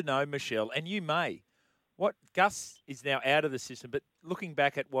love to know, Michelle, and you may, what Gus is now out of the system, but looking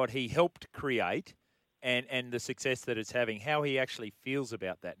back at what he helped create and the success that it's having, how he actually feels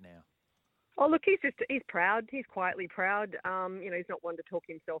about that now. Oh, look, he's proud. He's quietly proud. He's not one to talk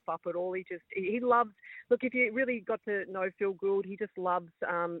himself up at all. He loves, look, if you really got to know Phil Gould, he just loves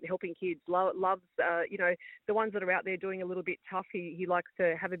helping kids, loves, the ones that are out there doing a little bit tough. He likes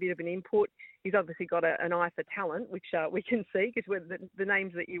to have a bit of an input. He's obviously got an eye for talent, which we can see because the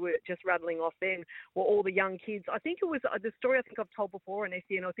names that you were just rattling off then were all the young kids. I think it was the story I think I've told before on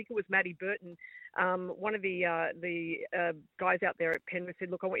SEN. I think it was Matty Burton, one of the guys out there at Penrith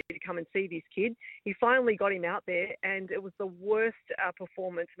said, look, I want you to come and see this kid. He finally got him out there, and it was the worst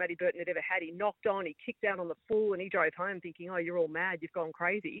performance Matty Burton had ever had. He knocked on, he kicked out on the full, and he drove home thinking, oh, you're all mad, you've gone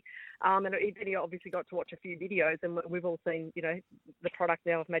crazy. And then he obviously got to watch a few videos, and we've all seen, the product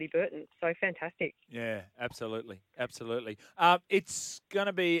now of Matty Burton. So fantastic. Yeah, absolutely. Absolutely. It's going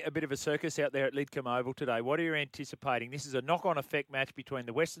to be a bit of a circus out there at Lidcombe Oval today. What are you anticipating? This is a knock-on effect match between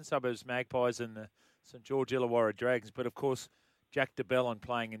the Western Suburbs Magpies and the St George Illawarra Dragons, but of course, Jack de Belin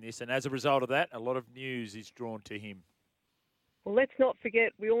playing in this, and as a result of that, a lot of news is drawn to him. Well, let's not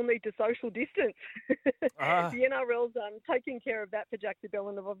forget, we all need to social distance. The NRL's taking care of that for Jack de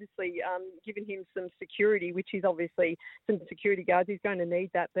Belin. Have obviously given him some security, which is obviously some security guards. He's going to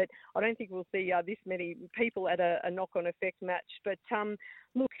need that, but I don't think we'll see this many people at a knock-on effect match. But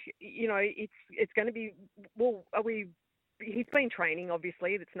look, it's going to be. Well, he's been training,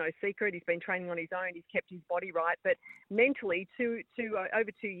 obviously. It's no secret. He's been training on his own. He's kept his body right. But mentally,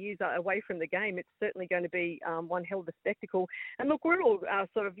 over 2 years away from the game, it's certainly going to be one hell of a spectacle. And look, we're all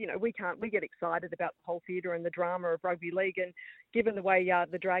we get excited about the whole theatre and the drama of rugby league. And given the way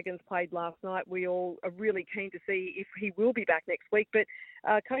the Dragons played last night, we all are really keen to see if he will be back next week. But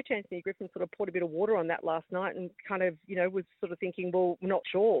Coach Anthony Griffin sort of poured a bit of water on that last night and kind of, was sort of thinking, well, we're not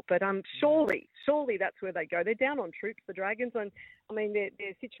sure. But surely that's where they go. They're down on troops, the Dragons. And, I mean, their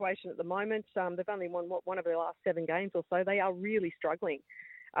situation at the moment, they've only won one of their last 7 games or so. They are really struggling.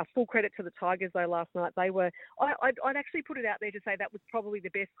 Full credit to the Tigers, though, last night. They were, I'd actually put it out there to say that was probably the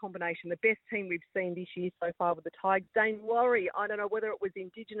best combination, the best team we've seen this year so far with the Tigers. Dane Laurie, I don't know whether it was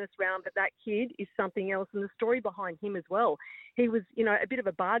Indigenous round, but that kid is something else. And the story behind him as well. He was, a bit of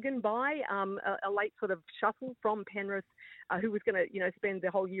a bargain buy, a late sort of shuffle from Penrith, who was going to, spend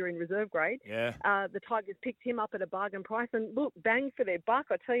the whole year in reserve grade. Yeah. The Tigers picked him up at a bargain price. And look, bang for their buck.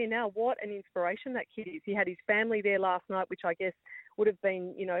 I tell you now, what an inspiration that kid is. He had his family there last night, which I guess would have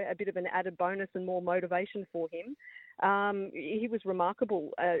been, a bit of an added bonus and more motivation for him. He was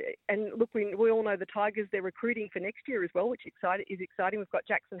remarkable. And look, we all know the Tigers, they're recruiting for next year as well, which is exciting. We've got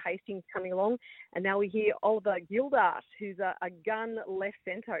Jackson Hastings coming along. And now we hear Oliver Gildart, who's a gun left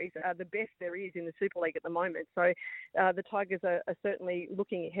centre. He's the best there is in the Super League at the moment. So the Tigers are certainly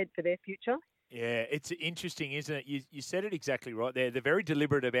looking ahead for their future. Yeah, it's interesting, isn't it? You said it exactly right there. They're very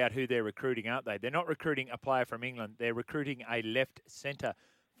deliberate about who they're recruiting, aren't they? They're not recruiting a player from England. They're recruiting a left centre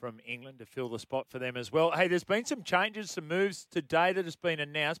from England to fill the spot for them as well. Hey, there's been some changes, some moves today that has been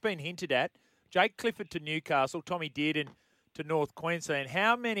announced, been hinted at. Jake Clifford to Newcastle, Tommy Dearden to North Queensland.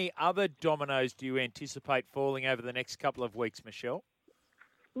 How many other dominoes do you anticipate falling over the next couple of weeks, Michelle?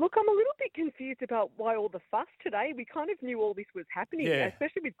 Look, I'm a little bit confused about why all the fuss today. We kind of knew all this was happening,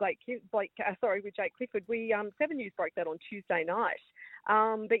 especially with with Jake Clifford. We 7 News broke that on Tuesday night.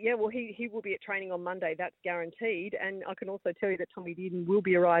 But yeah, well, he will be at training on Monday. That's guaranteed. And I can also tell you that Tommy Dearden will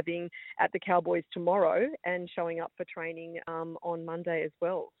be arriving at the Cowboys tomorrow and showing up for training on Monday as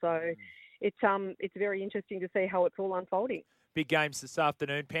well. So it's very interesting to see how it's all unfolding. Big games this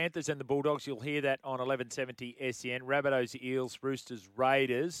afternoon. Panthers and the Bulldogs. You'll hear that on 1170 SEN. Rabbitohs, Eels, Roosters,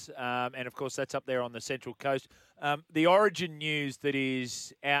 Raiders. And, of course, that's up there on the Central Coast. The Origin news that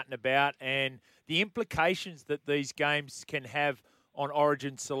is out and about and the implications that these games can have on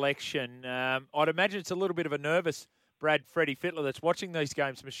Origin selection. I'd imagine it's a little bit of a nervous Freddie Fittler that's watching these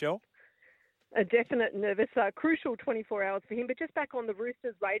games, Michelle. A definite nervous, crucial 24 hours for him. But just back on the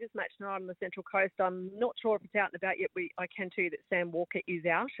Roosters-Raiders match tonight on the Central Coast, I'm not sure if it's out and about yet. I can tell you that Sam Walker is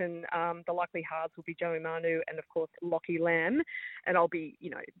out, and the likely halves will be Joey Manu and, of course, Lachie Lamb. And I'll be,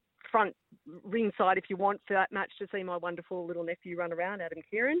 front ringside if you want for that match to see my wonderful little nephew run around, Adam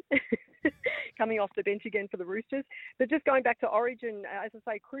Kieran, coming off the bench again for the Roosters. But just going back to Origin, as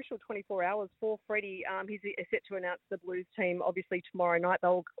I say, crucial 24 hours for Freddie. He's set to announce the Blues team, obviously, tomorrow night.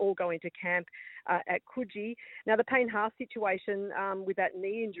 They'll all go into camp at Coogee. Now, the Payne Haas situation with that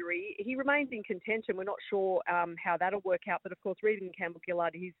knee injury, he remains in contention. We're not sure how that'll work out. But, of course, Regan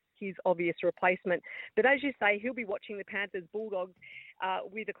Campbell-Gillard, he's his obvious replacement. But as you say, he'll be watching the Panthers Bulldogs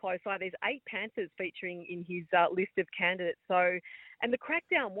with a close eye. There's 8 Panthers featuring in his list of candidates. So, and the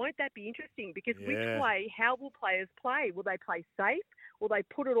crackdown, won't that be interesting? Because which way, how will players play? Will they play safe? Will they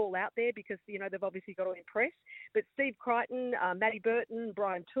put it all out there because, they've obviously got to impress? But Steve Crichton, Matty Burton,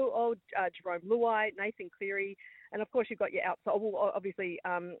 Brian To'o, Jerome Luai, Nathan Cleary, and, of course, you've got your outside, obviously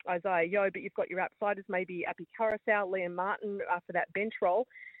Isaiah Yeo, but you've got your outsiders, maybe Api Koroisau, Liam Martin for that bench role.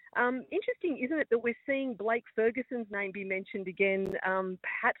 Interesting, isn't it, that we're seeing Blake Ferguson's name be mentioned again,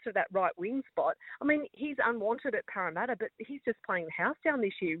 perhaps for that right wing spot. I mean, he's unwanted at Parramatta, but he's just playing the house down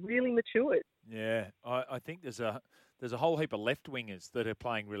this year, really matured. Yeah, I think there's a whole heap of left wingers that are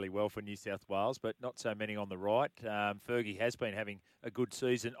playing really well for New South Wales, but not so many on the right. Fergie has been having a good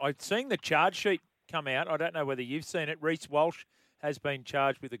season. I've seen the charge sheet come out. I don't know whether you've seen it. Reece Walsh has been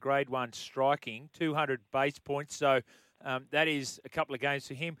charged with a Grade 1 striking, 200 base points, so that is a couple of games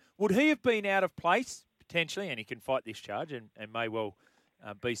for him. Would he have been out of place, potentially, and he can fight this charge and may well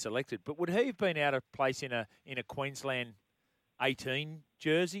be selected, but would he have been out of place in a Queensland 18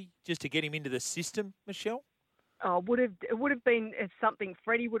 jersey just to get him into the system, Michelle? It would have been something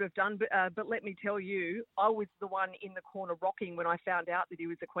Freddie would have done, but let me tell you, I was the one in the corner rocking when I found out that he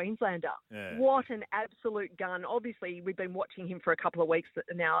was a Queenslander. Yeah. What an absolute gun. Obviously, we've been watching him for a couple of weeks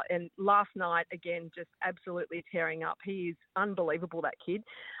now, and last night, again, just absolutely tearing up. He is unbelievable, that kid.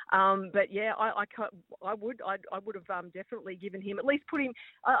 But yeah, I would have definitely given him, at least put him,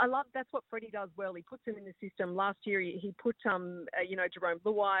 I love, that's what Freddie does well. He puts him in the system. Last year, he put, Jerome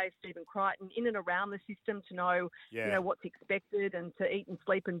Luai, Stephen Crichton in and around the system to know, what's expected and to eat and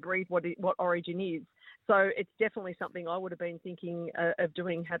sleep and breathe what Origin is. So it's definitely something I would have been thinking of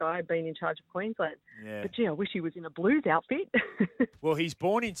doing had I been in charge of Queensland. Yeah. But, I wish he was in a Blues outfit. Well, he's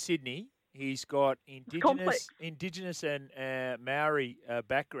born in Sydney. He's got Indigenous and Maori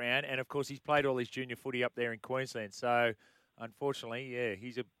background, and of course he's played all his junior footy up there in Queensland. So, unfortunately,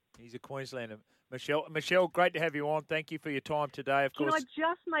 he's a Queenslander. Michelle, great to have you on. Thank you for your time today. Of course. Can I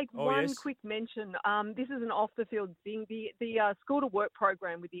just make one quick mention? This is an off-the-field thing. The school-to-work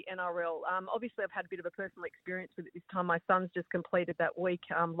program with the NRL. Obviously, I've had a bit of a personal experience with it this time. My son's just completed that week,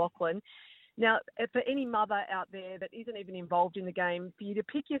 Lachlan. Now, for any mother out there that isn't even involved in the game, for you to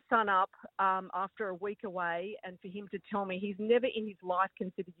pick your son up after a week away and for him to tell me he's never in his life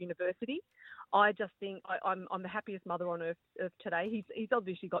considered university, I just think I'm the happiest mother on earth today. He's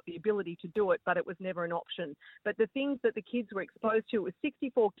obviously got the ability to do it, but it was never an option. But the things that the kids were exposed to, it was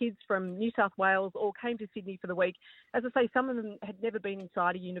 64 kids from New South Wales all came to Sydney for the week. As I say, some of them had never been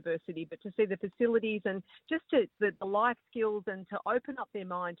inside a university, but to see the facilities and just the life skills and to open up their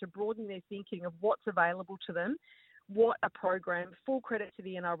mind, to broaden their thinking of what's available to them. What a program. Full credit to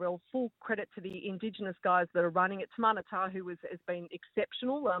the NRL, full credit to the Indigenous guys that are running it. Tamana Tahu has been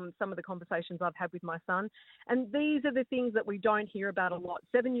exceptional, some of the conversations I've had with my son. And these are the things that we don't hear about a lot.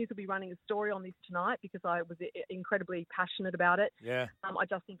 7 News will be running a story on this tonight because I was incredibly passionate about it. Yeah. I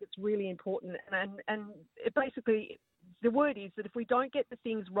just think it's really important. And it basically, the word is that if we don't get the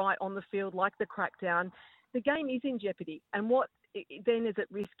things right on the field, like the crackdown, the game is in jeopardy. And what then is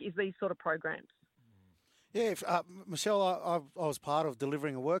at risk is these sort of programs. Yeah, Michelle, I was part of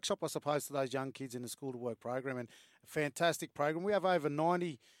delivering a workshop, I suppose, to those young kids in the School to Work program, and a fantastic program. We have over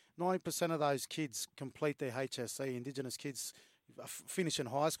 90% of those kids complete their HSC, Indigenous kids finishing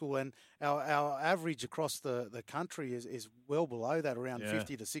high school, and our average across the country is well below that, around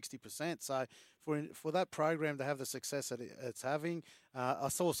 50 to 60%. So for that program to have the success that it's having, I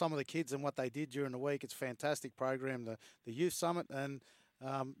saw some of the kids and what they did during the week. It's a fantastic program, the Youth Summit, and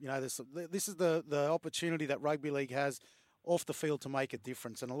this is the opportunity that rugby league has off the field to make a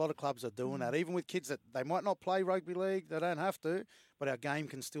difference, and a lot of clubs are doing that. Even with kids that they might not play rugby league, they don't have to, but our game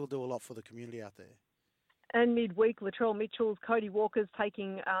can still do a lot for the community out there. And midweek, Latrell Mitchell's, Cody Walker's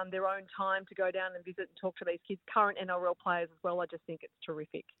taking their own time to go down and visit and talk to these kids, current NRL players as well. I just think it's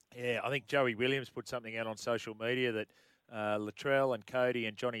terrific. Yeah, I think Joey Williams put something out on social media that Latrell and Cody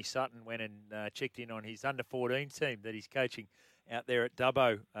and Johnny Sutton went and checked in on his under-14 team that he's coaching out there at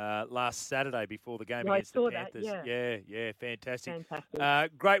Dubbo last Saturday before the game against the Panthers. Yeah, fantastic.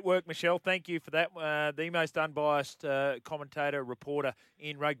 Great work, Michelle. Thank you for that. The most unbiased commentator, reporter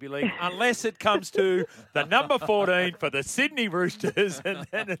in rugby league, unless it comes to the number 14 for the Sydney Roosters, and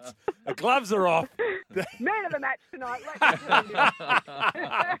then the gloves are off. Man of the match tonight. Let me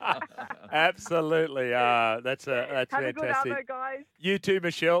tell you. Absolutely. That's Have fantastic. a good hour, guys. You too,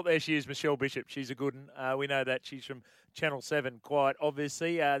 Michelle. There she is, Michelle Bishop. She's a good one. We know that. She's from Channel 7, quite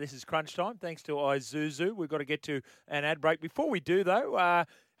obviously. This is Crunch Time, thanks to Isuzu. We've got to get to an ad break. Before we do, though,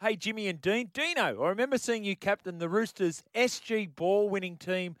 hey, Jimmy and Dean. Dino, I remember seeing you captain the Roosters' SG ball winning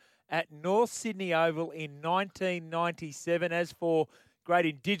team at North Sydney Oval in 1997. As for great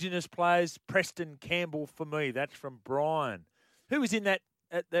Indigenous players, Preston Campbell for me. That's from Brian. Who was in that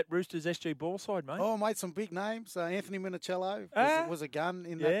Roosters SG ball side, mate? Oh, mate, some big names. Anthony Minicello was a gun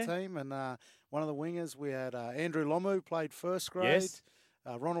in that team, and one of the wingers, we had Andrew Lomu, played first grade. Yes.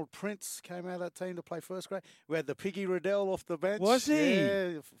 Ronald Prince came out of that team to play first grade. We had the Piggy Riddell off the bench. Was he?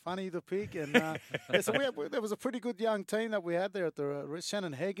 Yeah, funny the pig. And so there was a pretty good young team that we had there at the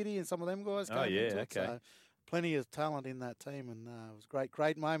Shannon Haggerty and some of them guys came into it. Okay. So plenty of talent in that team, and it was a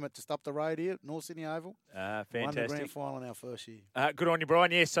great moment just up the road here at North Sydney Oval. Fantastic. Won the grand final in our first year. Good on you,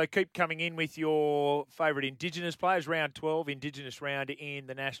 Brian. Yes, so keep coming in with your favourite Indigenous players. Round 12, Indigenous round in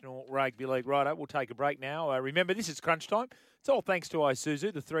the National Rugby League. Righto, we'll take a break now. Remember, this is Crunch Time. It's all thanks to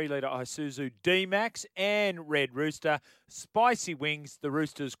Isuzu, the 3-litre Isuzu D-Max and Red Rooster. Spicy wings, the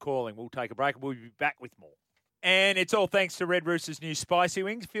Roosters calling. We'll take a break and we'll be back with more. And it's all thanks to Red Rooster's new Spicy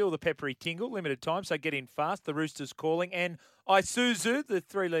Wings. Feel the peppery tingle, limited time, so get in fast. The Roosters calling. And Isuzu, the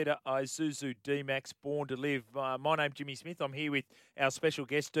 3-litre Isuzu D-Max, born to live. My name's Jimmy Smith. I'm here with our special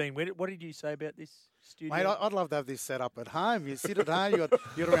guest, Dean Widdett. What did you say about this studio? Mate, I'd love to have this set up at home. You sit at home, you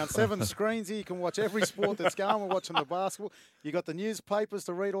got around 7 screens here. You can watch every sport that's going. We're watching the basketball. You got the newspapers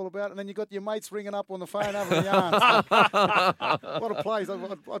to read all about it, and then you got your mates ringing up on the phone having a yarn. So, what a place.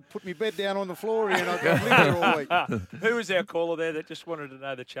 I'd put my bed down on the floor here and I'd live there all week. Who was our caller there that just wanted to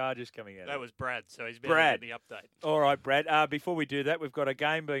know the charges coming out? That was Brad, so he's been getting the update. All right, Brad. Before we do that, we've got a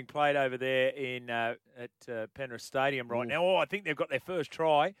game being played over there at Penrith Stadium right now. Oh, I think they've got their first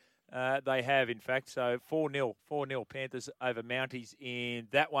try. They have, in fact. So 4-0 Panthers over Mounties in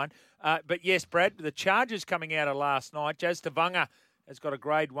that one. But yes, Brad, the charges coming out of last night. Jazz Tavanga has got a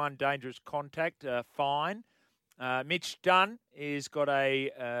grade 1 dangerous contact fine. Mitch Dunn has got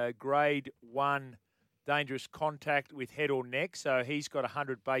a grade 1 dangerous contact with head or neck. So he's got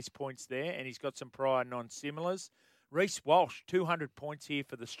 100 base points there, and he's got some prior non-similars. Reece Walsh, 200 points here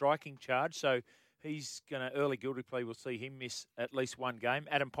for the striking charge. So he's going to early guilty plea. We'll see him miss at least one game.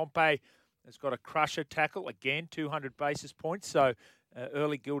 Adam Pompey has got a crusher tackle, again, 200 basis points. So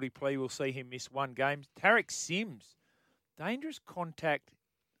early guilty plea, we'll see him miss one game. Tarek Sims, dangerous contact,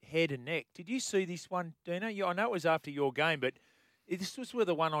 head and neck. Did you see this one, Dino? I know it was after your game, but this was with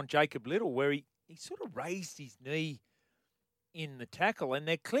the one on Jacob Little where he sort of raised his knee in the tackle, and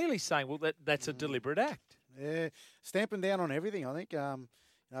they're clearly saying, well, that's a deliberate act. Yeah, stamping down on everything, I think.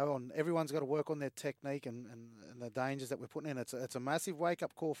 Everyone's got to work on their technique and the dangers that we're putting in. It's a massive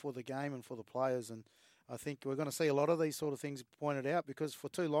wake-up call for the game and for the players, and I think we're going to see a lot of these sort of things pointed out because for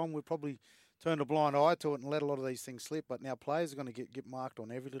too long we've probably turned a blind eye to it and let a lot of these things slip, but now players are going to get marked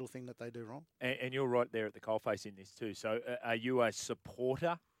on every little thing that they do wrong. And you're right there at the coalface in this too. So are you a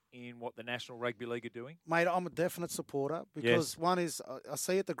supporter in what the National Rugby League are doing? Mate, I'm a definite supporter because one is I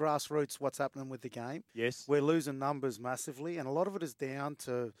see at the grassroots what's happening with the game. Yes. We're losing numbers massively, and a lot of it is down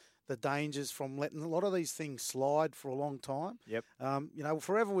to the dangers from letting a lot of these things slide for a long time. Yep.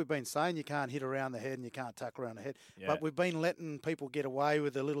 Forever we've been saying you can't hit around the head and you can't tackle around the head, but we've been letting people get away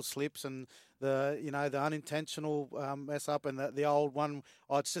with the little slips and the unintentional mess up and the old one,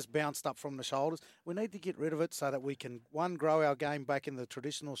 it's just bounced up from the shoulders. We need to get rid of it so that we can, grow our game back in the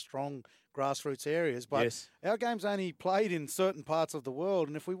traditional strong grassroots areas. But our game's only played in certain parts of the world,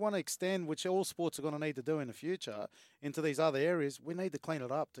 and if we want to extend, which all sports are going to need to do in the future, into these other areas, we need to clean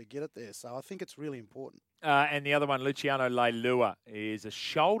it up to get it there. So I think it's really important. And the other one, Luciano Leilua, is a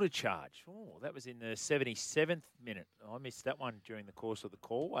shoulder charge. Oh, that was in the 77th minute. I missed that one during the course of the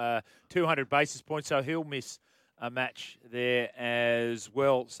call. 200 basis points, so he'll miss a match there as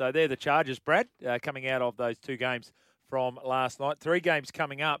well. So they're the charges, Brad, coming out of those 2 games from last night. 3 games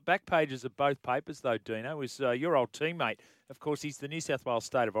coming up. Back pages of both papers, though, Dino, was your old teammate. Of course, he's the New South Wales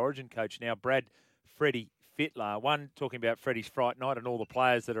State of Origin coach now, Brad Freddie Fittler. One, talking about Freddie's Fright Night and all the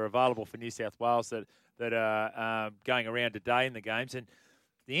players that are available for New South Wales that are going around today in the games. And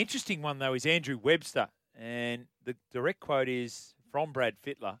the interesting one, though, is Andrew Webster. And the direct quote is from Brad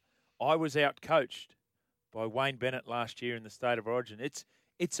Fittler, "I was out-coached by Wayne Bennett last year in the State of Origin."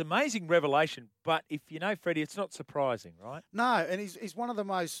 It's amazing revelation, but if you know Freddie, it's not surprising, right? No, and he's one of the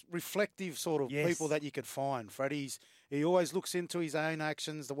most reflective sort of people that you could find. Freddie, he always looks into his own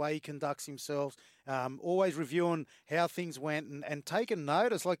actions, the way he conducts himself, always reviewing how things went and taking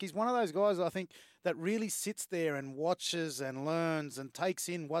notice. Like, he's one of those guys, I think, that really sits there and watches and learns and takes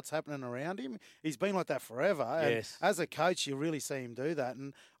in what's happening around him. He's been like that forever. And as a coach, you really see him do that.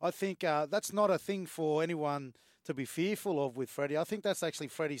 And I think that's not a thing for anyone to be fearful of with Freddie. I think that's actually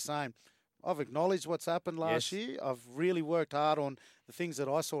Freddie saying, I've acknowledged what's happened last year. I've really worked hard on the things that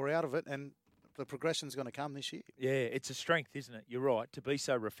I saw out of it, and the progression's going to come this year. Yeah, it's a strength, isn't it? You're right, to be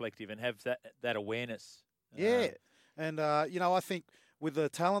so reflective and have that awareness. And, I think with the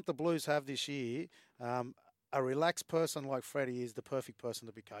talent the Blues have this year, a relaxed person like Freddie is the perfect person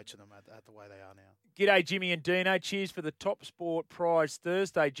to be coaching them at the way they are now. G'day, Jimmy and Dino. Cheers for the Top Sport Prize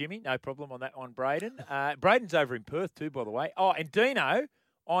Thursday, Jimmy. No problem on that one, Braden. Braden's over in Perth too, by the way. Oh, and Dino,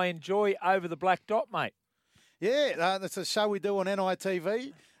 I enjoy Over the Black Dot, mate. Yeah, that's a show we do on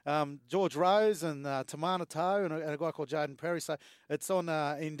NITV. George Rose and Tamana Toe and a guy called Jaden Perry. So it's on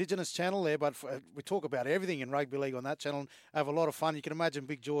Indigenous channel there, but we talk about everything in rugby league on that channel and have a lot of fun. You can imagine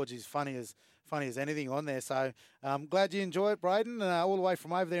Big George is funny as anything on there. So I'm glad you enjoy it, Braden, all the way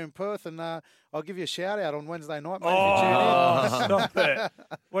from over there in Perth. And I'll give you a shout out on Wednesday night, mate. Stop it.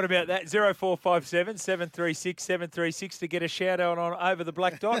 What about that? 0457 736 736 to get a shout out on Over the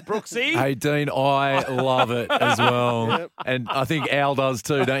Black Dot. Brooksy. Hey, Dean, I love it as well. Yep. And I think Al does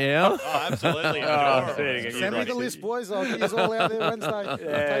too, don't you, Al? Oh, absolutely. Send me the list, boys. I'll get you all out there Wednesday.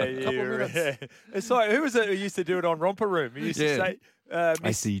 Take a couple of minutes. It's like, who was it who used to do it on Romper Room? He used to say,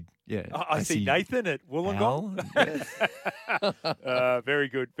 I see Nathan at Wollongong. Very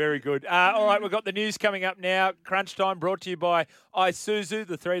good, very good. All right, we've got the news coming up now. Crunch Time brought to you by Isuzu,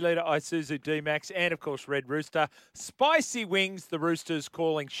 the 3-litre Isuzu D-Max, and, of course, Red Rooster. Spicy Wings, the Roosters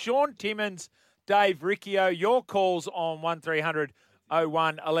calling. Sean Timmins, Dave Riccio, your calls on 1300 01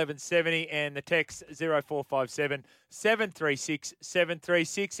 1170 and the text 0457 736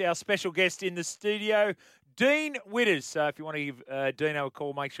 736. Our special guest in the studio, Dean Witters. So if you want to give Dino a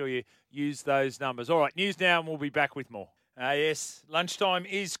call, make sure you use those numbers. All right, news now, and we'll be back with more. Yes, lunchtime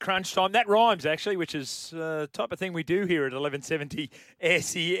is crunch time. That rhymes, actually, which is the type of thing we do here at 1170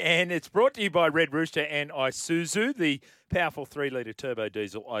 SE. And it's brought to you by Red Rooster and Isuzu, the powerful 3-litre turbo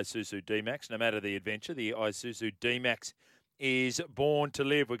diesel Isuzu D-Max. No matter the adventure, the Isuzu D-Max is born to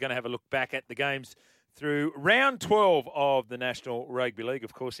live. We're going to have a look back at the games through round 12 of the National Rugby League,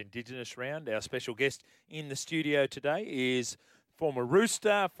 of course, Indigenous round. Our special guest in the studio today is former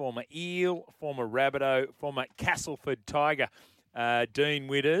Rooster, former Eel, former Rabbitoh, former Castleford Tiger, Dean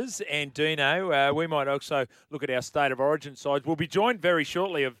Witters. And Dino, we might also look at our State of Origin sides. We'll be joined very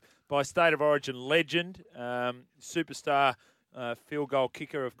shortly by State of Origin legend, superstar, field goal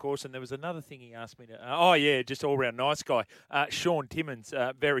kicker, of course, and there was another thing he asked me to. Just all-round nice guy, Sean Timmins,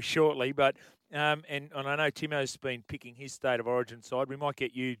 very shortly. But and I know Timo's been picking his State of Origin side. We might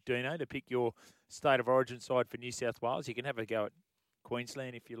get you, Dino, to pick your State of Origin side for New South Wales. You can have a go at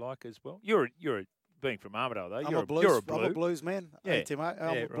Queensland if you like as well. You're being from Armidale though. You're a blues man. Yeah, hey, Timo,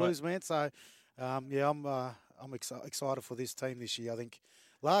 I'm a blues man. So I'm excited for this team this year. I think.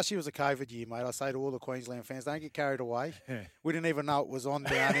 Last year was a COVID year, mate. I say to all the Queensland fans, don't get carried away. We didn't even know it was on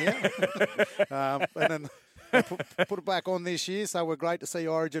down here. And then put it back on this year. So we're great to see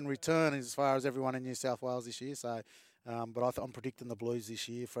Origin return as far as everyone in New South Wales this year. So, but I'm predicting the Blues this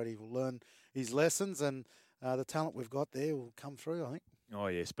year. Freddie will learn his lessons and the talent we've got there will come through, I think. Oh,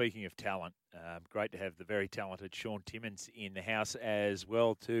 yeah. Speaking of talent, great to have the very talented Sean Timmins in the house as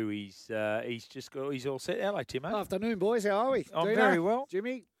well, too. He's all set. Hello, Timo. Afternoon, boys. How are we? I'm Dino? very well.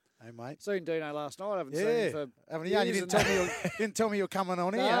 Jimmy? Hey, mate. Seen Dino last night. I haven't seen him for haven't you? You didn't tell me you're coming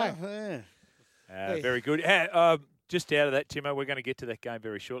on here. Very good. Just out of that, Timo, we're going to get to that game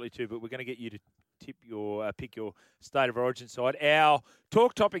very shortly, too, but we're going to get you to pick your state of origin side. Our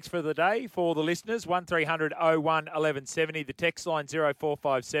talk topics for the day for the listeners: 1300 01 1170. The text line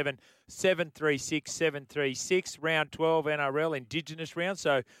 0457 736 736. Round 12 NRL Indigenous round.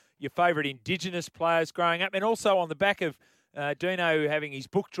 So your favourite Indigenous players growing up, and also on the back of Dino having his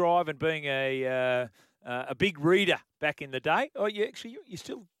book drive and being a big reader back in the day. Oh, you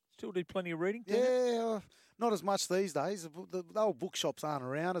still do plenty of reading? Yeah, not as much these days. The old bookshops aren't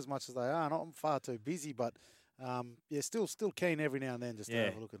around as much as they are. I'm far too busy, but still keen every now and then just to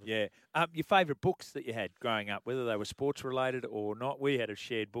have a look at it. Yeah. Your favourite books that you had growing up, whether they were sports related or not. We had a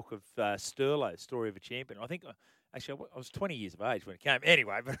shared book of Sterlo, Story of a Champion. I think. Actually, I was 20 years of age when it came.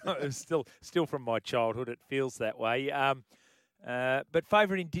 Anyway, but it was still from my childhood. It feels that way. But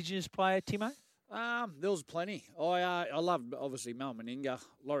favourite Indigenous player, Timo? There was plenty. I loved, obviously, Mal Meninga,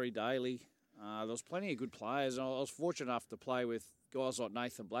 Laurie Daly. There was plenty of good players. I was fortunate enough to play with guys like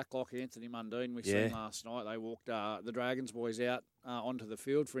Nathan Blacklock, Anthony Mundine. We seen last night. They walked the Dragons boys out onto the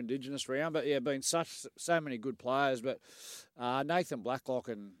field for Indigenous round. But, been so many good players. But Nathan Blacklock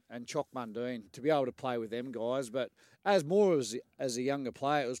and Chock Mundine, to be able to play with them guys. But as a younger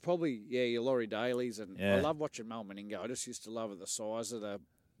player, it was probably, your Laurie Daly's. And I love watching Mal Meninga. I just used to love the size of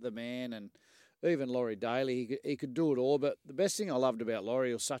the man, and even Laurie Daly, he could do it all. But the best thing I loved about Laurie,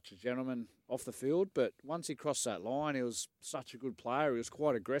 he was such a gentleman off the field. But once he crossed that line, he was such a good player. He was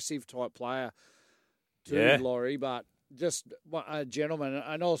quite aggressive type player too, Laurie, but just a gentleman.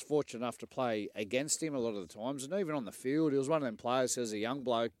 And I was fortunate enough to play against him a lot of the times. And even on the field, he was one of them players as a young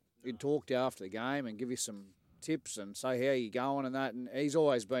bloke, he'd talk to you after the game and give you some tips and say how you going and that. And he's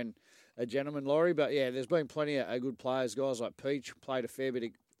always been a gentleman, Laurie. But, there's been plenty of good players. Guys like Peach played a fair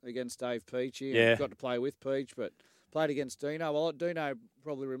bit against Dave Peachy. And got to play with Peach, but played against Dino. Well, Dino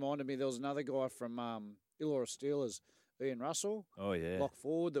probably reminded me there was another guy from Illawarra Steelers, Ian Russell. Oh, yeah. Lock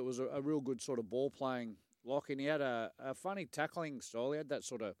forward that was a real good sort of ball-playing lock, and he had a funny tackling style. He had that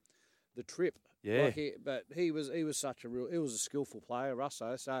sort of the trip. Yeah. But he was such a a skillful player,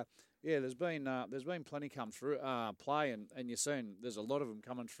 Russo. So, there's been plenty come through play, and you're seeing there's a lot of them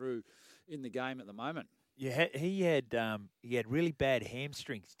coming through in the game at the moment. Yeah, he had really bad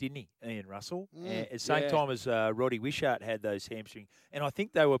hamstrings, didn't he, Ian Russell? At the same time as Roddy Wishart had those hamstrings. And I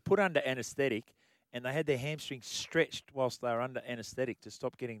think they were put under anaesthetic, and they had their hamstrings stretched whilst they were under anaesthetic to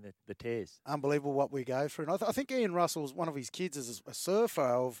stop getting the tears. Unbelievable what we go through. And I think Ian Russell's one of his kids is a surfer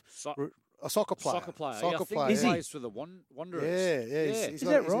of... A soccer player. I think he plays for the Wanderers. Yeah. He's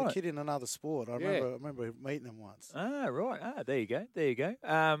a kid in another sport. I remember meeting him once. Right. There you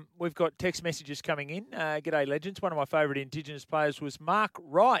go. We've got text messages coming in. G'day, legends. One of my favourite Indigenous players was Mark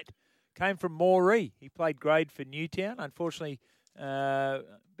Wright. Came from Moree. He played grade for Newtown. Unfortunately, a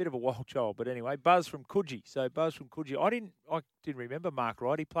bit of a wild child. But anyway, Buzz from Coogee. I didn't remember Mark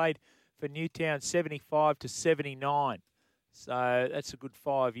Wright. He played for Newtown 75 to 79. So that's a good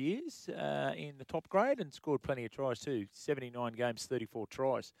 5 years in the top grade, and scored plenty of tries too. 79 games, 34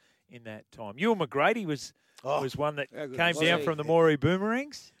 tries in that time. Ewan McGrady was one that came down from the Moree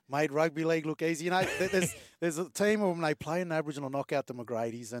Boomerangs. Made rugby league look easy. There's a team of them, they play in Aboriginal knockout, the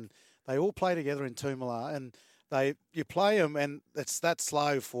McGradys, and they all play together in Toomala, and you play them, and it's that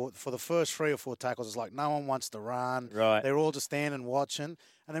slow for the first 3 or 4 tackles. It's like no one wants to run. Right. They're all just standing watching.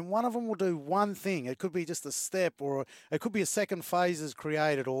 And then one of them will do one thing. It could be just a step, or it could be a second phase is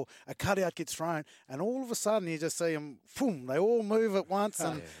created, or a cutout gets thrown. And all of a sudden you just see them, boom, they all move at once,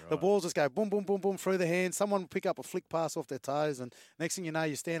 and the balls just go boom, boom, boom, boom through the hands. Someone will pick up a flick pass off their toes, and next thing you know,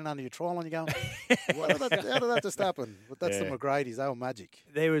 you're standing under your try line, you're going, how did that just happen? But that's the McGradys. They were magic.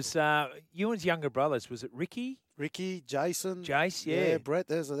 There was Ewan's younger brothers. Was it Ricky? Ricky, Jason. Jace, yeah. Brett,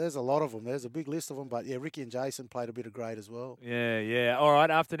 there's a lot of them. There's a big list of them. But, Ricky and Jason played a bit of grade as well. Yeah. All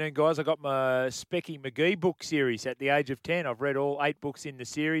right, afternoon, guys. I got my Specky McGee book series at the age of 10. I've read all 8 books in the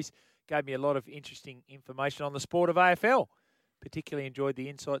series. Gave me a lot of interesting information on the sport of AFL. Particularly enjoyed the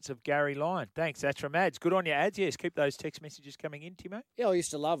insights of Gary Lyon. Thanks. That's from Ads. Good on you, Ads. Yes, keep those text messages coming in, Timo. Yeah, I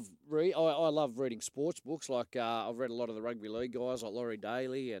used to love I love reading sports books. Like I've read a lot of the rugby league guys like Laurie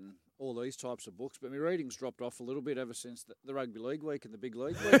Daly and all these types of books. But my reading's dropped off a little bit ever since the rugby league week and the big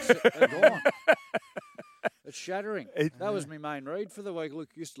league weeks are gone. It's shattering. That was my main read for the week.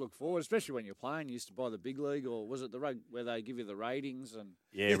 Used to look forward, especially when you're playing. You used to buy the big league, or was it the where they give you the ratings and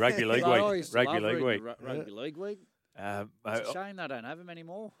rugby league week. Rugby league week. It's a shame they don't have them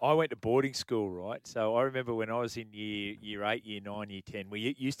anymore. I went to boarding school, right? So I remember when I was in year 8, year 9, year 10,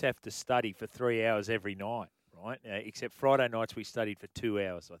 we used to have to study for 3 hours every night, right? Except Friday nights we studied for 2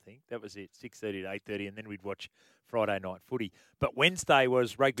 hours, I think. That was it, 6:30 to 8:30, and then we'd watch Friday night footy. But Wednesday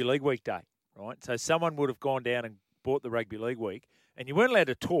was rugby league week day, right? So someone would have gone down and bought the rugby league week, and you weren't allowed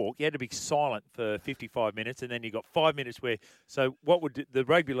to talk. You had to be silent for 55 minutes, and then you got 5 minutes where. So what would the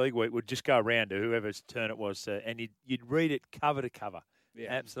rugby league week would just go around to whoever's turn it was, and you'd read it cover to cover. Yeah,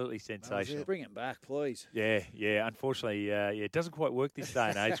 absolutely sensational. Bring it back, please. Yeah. Unfortunately, it doesn't quite work this day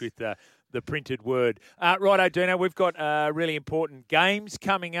and age with the printed word. Righto, Dino, we've got really important games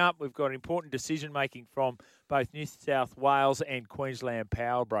coming up. We've got important decision-making from both New South Wales and Queensland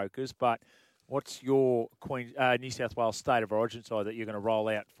power brokers. But what's your New South Wales State of Origin side that you're going to roll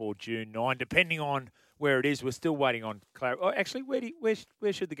out for June 9, depending on where it is? We're still waiting on clarity. Oh, actually,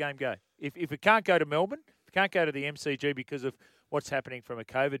 where should the game go? If it can't go to Melbourne, if it can't go to the MCG because of what's happening from a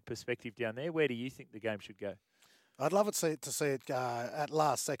COVID perspective down there, where do you think the game should go? I'd love to see it at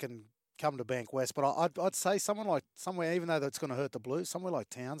last second come to Bank West, but I'd say somewhere, even though that's going to hurt the Blues, somewhere like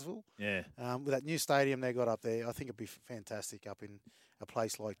Townsville. Yeah. With that new stadium they got up there, I think it'd be fantastic up in a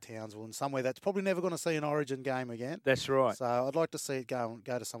place like Townsville and somewhere that's probably never going to see an Origin game again. That's right. So I'd like to see it go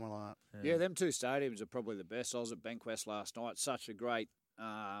to somewhere like that. Yeah, them two stadiums are probably the best. I was at Bank West last night. Such a great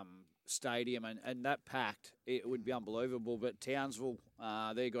stadium, and that packed, it would be unbelievable. But Townsville,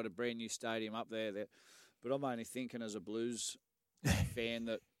 they got a brand new stadium up there. But I'm only thinking as a Blues fan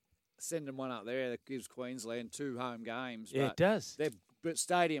that sending one up there that gives Queensland 2 home games. Yeah, it does. But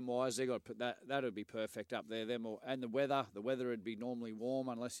stadium-wise, they got to put that would be perfect up there. And the weather would be normally warm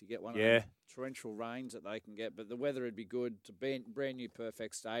unless you get one of the torrential rains that they can get. But the weather would be good. It's a brand new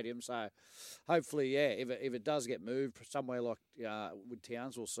perfect stadium. So hopefully, if it does get moved somewhere like with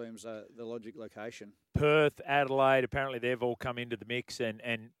Townsville seems the logic location. Perth, Adelaide, apparently they've all come into the mix, and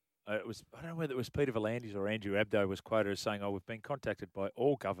it was, I don't know whether it was Peter V'landys or Andrew Abdo was quoted as saying, we've been contacted by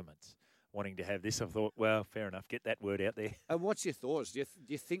all governments wanting to have this. I thought, well, fair enough, get that word out there. And what's your thoughts? Do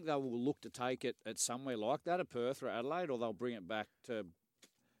you think they will look to take it at somewhere like that, at Perth or Adelaide, or they'll bring it back to...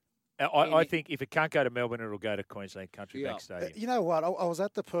 I think if it can't go to Melbourne, it'll go to Queensland Country Bank Stadium. You know what? I was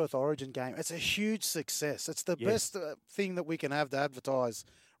at the Perth Origin game. It's a huge success. It's the best thing that we can have to advertise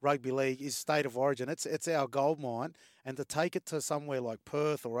rugby league is State of Origin. It's our gold mine, and to take it to somewhere like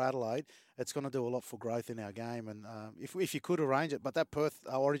Perth or Adelaide, it's going to do a lot for growth in our game. And if you could arrange it, but that Perth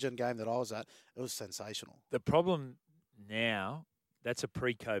Origin game that I was at, it was sensational. The problem now, that's a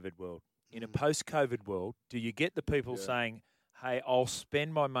pre-COVID world. In a post-COVID world, do you get the people saying, hey, I'll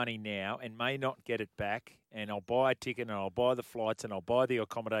spend my money now and may not get it back, and I'll buy a ticket and I'll buy the flights and I'll buy the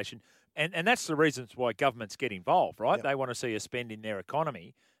accommodation. And that's the reasons why governments get involved, right? Yep. They want to see a spend in their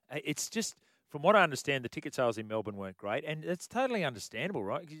economy. It's just, from what I understand, the ticket sales in Melbourne weren't great, and it's totally understandable,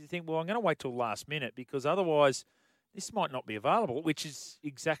 right? Because you think, well, I'm going to wait till last minute because otherwise this might not be available, which is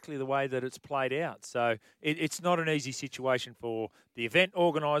exactly the way that it's played out. So it's not an easy situation for the event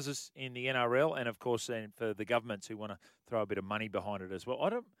organisers in the NRL and, of course, and for the governments who want to throw a bit of money behind it as well.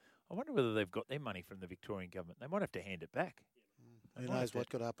 I wonder whether they've got their money from the Victorian government. They might have to hand it back. Who knows what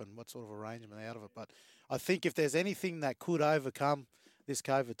could happen, what sort of arrangement out of it. But I think if there's anything that could overcome this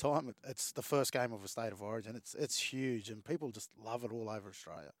COVID time, it's the first game of a State of Origin. It's huge, and people just love it all over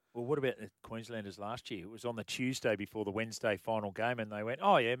Australia. Well, what about the Queenslanders last year? It was on the Tuesday before the Wednesday final game, and they went,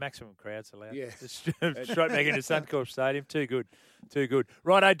 oh, yeah, maximum crowds allowed. Yeah. Straight back into Suncorp Stadium. Too good.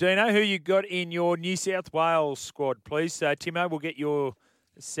 Righto, Dino, who you got in your New South Wales squad, please? Timo, we'll get your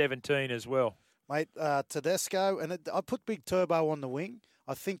 17 as well. Mate, Tedesco, and I put Big Turbo on the wing.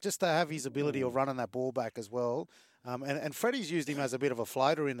 I think just to have his ability of running that ball back as well. And Freddie's used him as a bit of a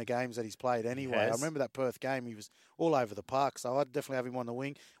floater in the games that he's played anyway. I remember that Perth game, he was all over the park, so I'd definitely have him on the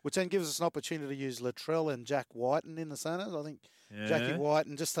wing, which then gives us an opportunity to use Latrell and Jack Whiten in the centres. I think Jackie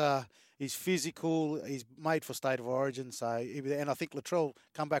Whiten, just he's physical, he's made for State of Origin, and I think Latrell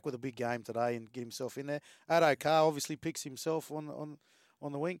come back with a big game today and get himself in there. Addo Carr obviously picks himself on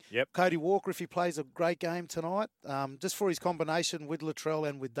the wing. Yep. Cody Walker, if he plays a great game tonight, just for his combination with Latrell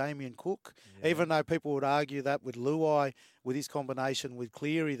and with Damien Cook, even though people would argue that with Luai, with his combination with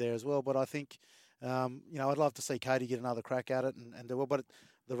Cleary there as well. But I think, I'd love to see Cody get another crack at it and do well. But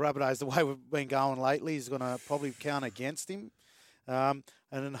the Rabbitohs, the way we've been going lately, is going to probably count against him. And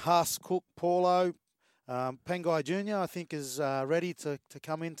then Haas, Cook, Paulo, Pengai Jr., I think is ready to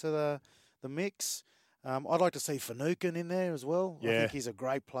come into the mix. I'd like to see Finucane in there as well. I think he's a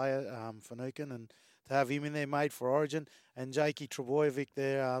great player, Finucane, and to have him in there made for Origin, and Jakey Trebojevic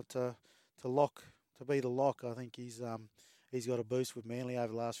there to be the lock. I think he's got a boost with Manly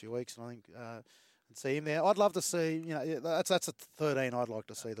over the last few weeks, and I think I'd see him there. I'd love to see, that's a 13 I'd like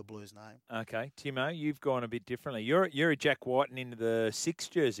to see the Blues name. Okay, Timo, you've gone a bit differently. You're a Jack Whiten into the 6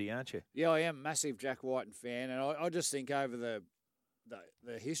 jersey, aren't you? Yeah, I am. Massive Jack Whiten fan, and I just think over the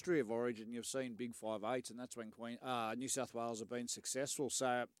the history of Origin, you've seen big 5/8s, and that's when New South Wales have been successful.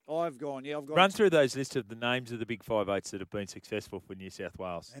 So I've gone. Run through those lists of the names of the big 5/8s that have been successful for New South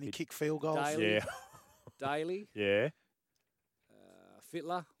Wales. Any kick field goals? Daly, Yeah. Daly, Yeah.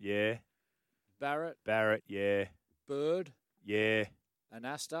 Fittler, Yeah. Barrett, yeah. Bird, Yeah.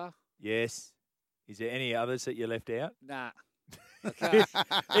 Anasta. Yes. Is there any others that you left out? Nah. Okay.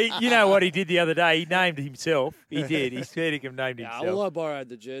 You know what he did the other day? He named himself. He did. He Fairticum named himself. Well, I borrowed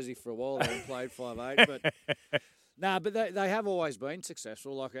the jersey for a while there and played 5/8, but but they have always been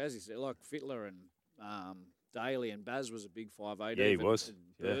successful. Like as you said, like Fittler and Daly and Baz was a big 5/8. Yeah, he was.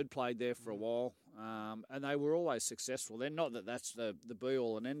 Bird played there for a while, and they were always successful. Then not that that's the be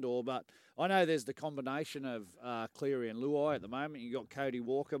all and end all, but I know there's the combination of Cleary and Luai at the moment. You got Cody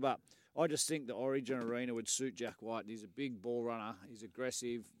Walker, but I just think the Origin arena would suit Jack White. He's a big ball runner. He's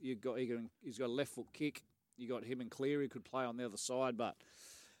aggressive. He's got a left foot kick. You got him and Cleary could play on the other side, but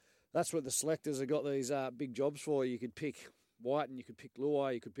that's what the selectors have got these big jobs for. You could pick White and you could pick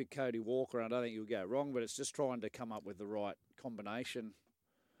Luai, you could pick Cody Walker, and I don't think you'll go wrong, but it's just trying to come up with the right combination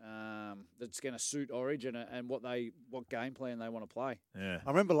that's going to suit Origin and what game plan they want to play. Yeah. I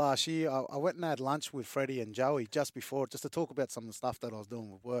remember last year I went and had lunch with Freddie and Joey just to talk about some of the stuff that I was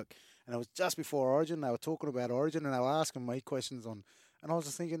doing with work, and it was just before Origin. They were talking about Origin and they were asking me questions and I was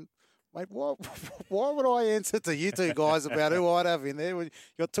just thinking, mate, why would I answer to you two guys about who I'd have in there? You've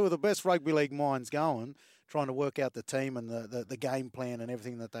got two of the best rugby league minds going, trying to work out the team and the game plan and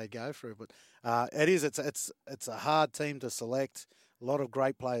everything that they go through. But it's a hard team to select. A lot of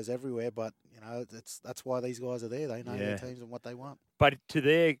great players everywhere, but that's why these guys are there. They know their teams and what they want. But to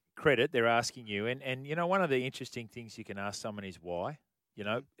their credit, they're asking you, and one of the interesting things you can ask someone is why.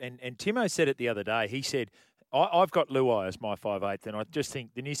 And Timo said it the other day. He said, I've got Luai as my 5/8, and I just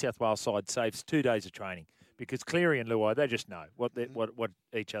think the New South Wales side saves 2 days of training because Cleary and Luai, they just know what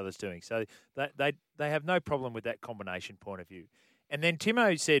each other's doing. So they have no problem with that combination point of view. And then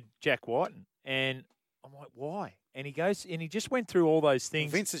Timo said Jack Whiten, and I'm like, why? And he goes, and he just went through all those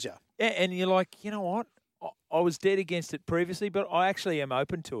things. Convinces you. Yeah, and you're like, you know what? I was dead against it previously, but I actually am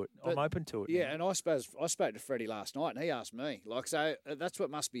open to it. I'm open to it. Yeah, and I suppose I spoke to Freddie last night, and he asked me. So that's what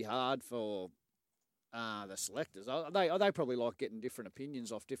must be hard for the selectors. They probably like getting different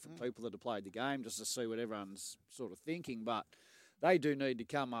opinions off different people that have played the game just to see what everyone's sort of thinking. But they do need to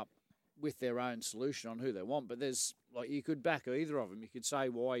come up with their own solution on who they want. But there's you could back either of them. You could say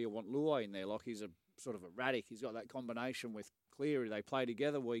why you want Luai in there. Like he's a sort of erratic. He's got that combination with Cleary. They play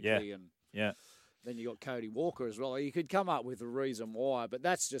together weekly, and then you got Cody Walker as well. You could come up with a reason why, but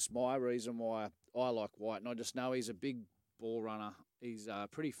that's just my reason why I like White. And I just know he's a big ball runner. He's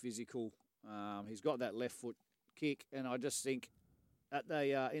pretty physical. He's got that left foot kick, and I just think at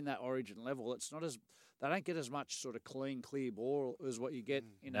in that Origin level, it's not as they don't get as much sort of clear ball as what you get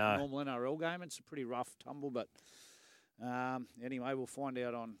in a normal NRL game. It's a pretty rough tumble, but. Anyway, we'll find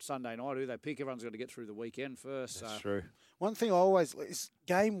out on Sunday night who they pick. Everyone's got to get through the weekend first. That's true. One thing I always is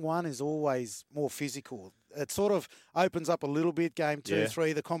game one is always more physical. It sort of opens up a little bit. Game 2,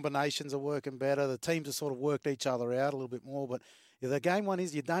 3, the combinations are working better. The teams have sort of worked each other out a little bit more. But the game one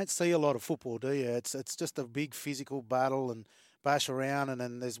is you don't see a lot of football, do you? It's just a big physical battle and bash around, and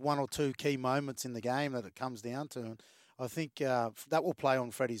then there's one or two key moments in the game that it comes down to. And I think that will play on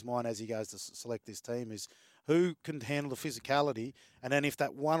Freddie's mind as he goes to select this team is who can handle the physicality, and then if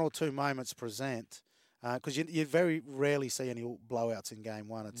that one or two moments present, because you very rarely see any blowouts in game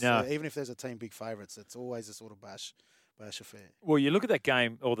one. It's, even if there's a team big favourites, it's always a sort of bash affair. Well, you look at that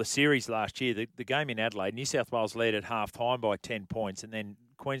game, or the series last year, the game in Adelaide, New South Wales led at half-time by 10 points, and then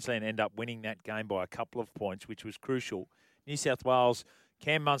Queensland end up winning that game by a couple of points, which was crucial. New South Wales,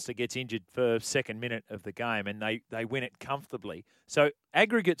 Cam Munster gets injured for second minute of the game, and they win it comfortably. So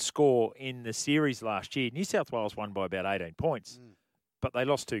aggregate score in the series last year, New South Wales won by about 18 points, but they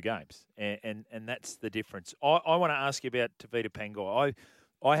lost 2 games, and that's the difference. I want to ask you about Tevita Pangai.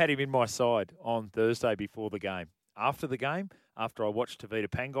 I had him in my side on Thursday before the game. After the game, after I watched Tevita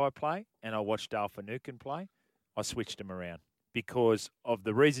Pangai play and I watched Dale Finucane play, I switched him around because of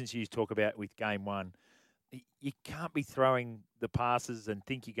the reasons you talk about with game one. You can't be throwing the passes and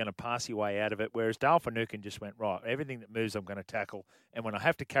think you're going to pass your way out of it, whereas Dale Finucane just went, right, everything that moves I'm going to tackle, and when I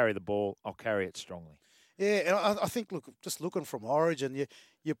have to carry the ball, I'll carry it strongly. Yeah, and I think, just looking from Origin,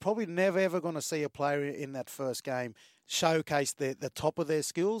 you're probably never, ever going to see a player in that first game showcase the top of their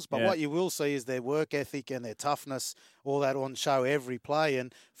skills, but what you will see is their work ethic and their toughness, all that on show every play.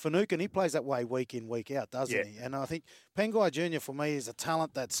 And Finucane, he plays that way week in, week out, doesn't he? And I think Pangai Jr. for me is a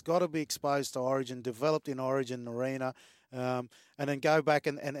talent that's got to be exposed to Origin, developed in Origin arena, and then go back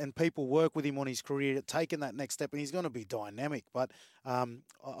and people work with him on his career, taking that next step, and he's going to be dynamic. But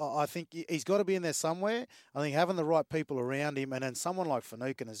I think he's got to be in there somewhere. I think having the right people around him, and then someone like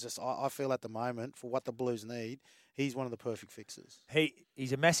Finucane is just, I feel at the moment, for what the Blues need, he's one of the perfect fixes.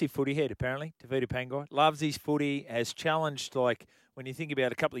 He's a massive footy head, apparently, Tevita Pangai. Loves his footy, has challenged, like, when you think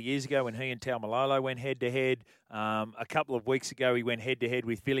about a couple of years ago when he and Taumalolo went head-to-head, a couple of weeks ago he went head-to-head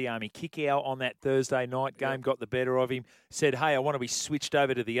with Viliami Kikau on that Thursday night game, got the better of him, said, hey, I want to be switched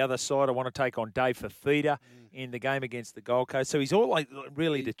over to the other side. I want to take on Dave Fafita in the game against the Gold Coast. So he's all like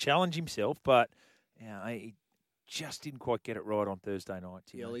really to challenge himself, but he just didn't quite get it right on Thursday night.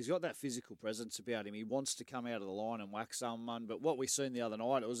 Yeah, well, he's got that physical presence about him. He wants to come out of the line and whack someone, but what we seen the other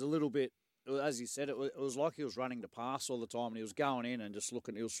night, it was a little bit, as you said, it was like he was running to pass all the time, and he was going in and just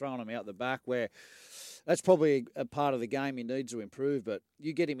looking. He was throwing them out the back, where that's probably a part of the game he needs to improve. But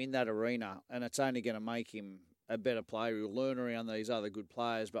you get him in that arena, and it's only going to make him a better player. He'll learn around these other good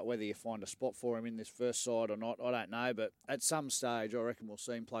players, but whether you find a spot for him in this first side or not, I don't know. But at some stage, I reckon we'll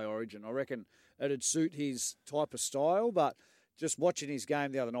see him play Origin. I reckon it'd suit his type of style, but just watching his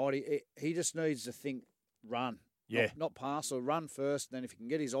game the other night, he just needs to think run. Yeah. Not pass, or run first, and then if he can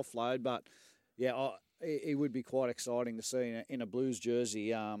get his offload. But, yeah, it would be quite exciting to see in a Blues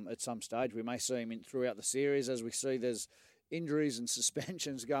jersey at some stage. We may see him throughout the series. As we see, there's injuries and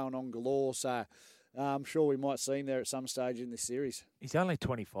suspensions going on galore, so I'm sure we might see him there at some stage in this series. He's only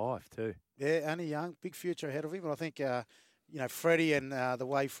 25 too. Yeah, only young. Big future ahead of him. And I think, Freddie and the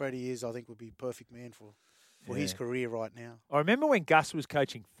way Freddie is, I think would be a perfect man for his career right now. I remember when Gus was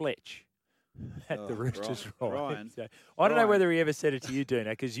coaching Fletch at the Roosters. Brian. So, I don't know whether he ever said it to you,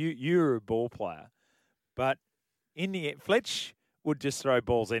 Dino, because you were a ball player. But in the end, Fletch would just throw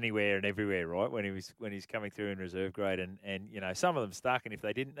balls anywhere and everywhere, right? When he's coming through in reserve grade, and some of them stuck, and if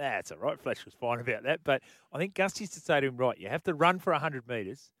they didn't, it's all right. Fletch was fine about that. But I think Gus used to say to him, right, you have to run for 100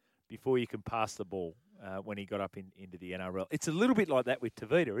 metres before you can pass the ball. When he got up into the NRL, it's a little bit like that with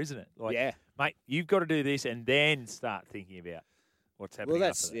Tevita, isn't it? Like, yeah, mate, you've got to do this and then start thinking about what's happening.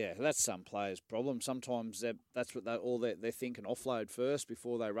 Well, that's some players' problem. Sometimes that's what they're thinking offload first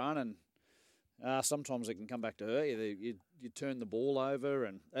before they run, and sometimes it can come back to hurt you. You turn the ball over,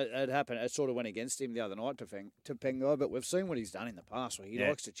 and it happened. It sort of went against him the other night to Pangai, but we've seen what he's done in the past, where he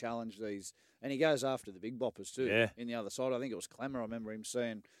likes to challenge these, and he goes after the big boppers too. Yeah. In the other side, I think it was Clemmer. I remember him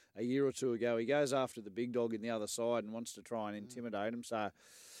saying a year or two ago, he goes after the big dog in the other side and wants to try and intimidate him. So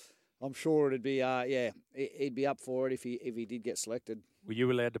I'm sure it'd be, he'd be up for it if he did get selected. Were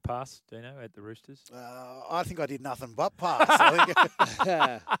you allowed to pass, Dino, at the Roosters? I think I did nothing but pass. I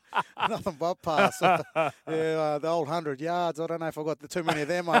think nothing but pass. The old 100 yards. I don't know if I got too many of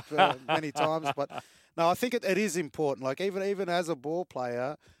them up many times, but no, I think it is important. Like even as a ball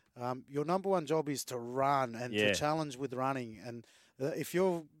player, your number one job is to run and to challenge with running. And if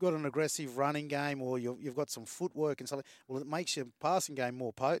you've got an aggressive running game, or you've got some footwork and something, well, it makes your passing game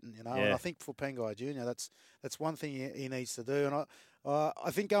more potent, you know. Yeah. And I think for Pangai Jr., that's one thing he needs to do. And I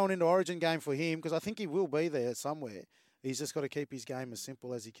think going into Origin game for him, because I think he will be there somewhere, he's just got to keep his game as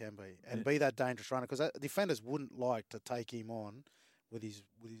simple as he can be and be that dangerous runner, because defenders wouldn't like to take him on with his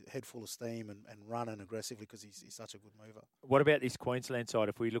head full of steam and running aggressively, because he's such a good mover. What about this Queensland side?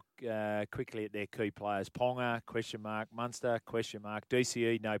 If we look quickly at their key players, Ponga, question mark, Munster, question mark,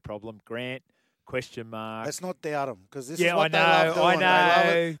 DCE, no problem, Grant, question mark. Let's not doubt them, because this is what they love doing. I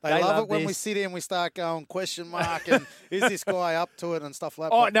know. They love it when this. we sit here and we start going question mark and is this guy up to it and stuff like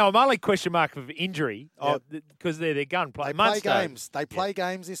that. Oh, no, I'm only question mark of injury because they're their gun play. They play games. They play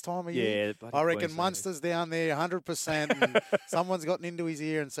games this time of year. Yeah, I reckon Munster's down there 100%, and someone's gotten into his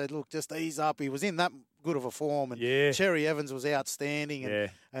ear and said, look, just ease up. He was in that good of a form, and Cherry Evans was outstanding,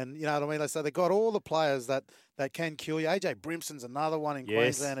 and you know what I mean? So they got all the players that can kill you. AJ Brimson's another one in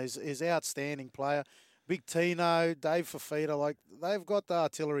Queensland, is outstanding player. Big Tino, Dave Fafita, like they've got the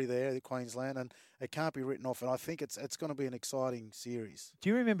artillery there, the Queensland, and it can't be written off. And I think it's going to be an exciting series. Do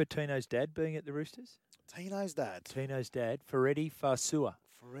you remember Tino's dad being at the Roosters? Tino's dad, Ferretti Fasua.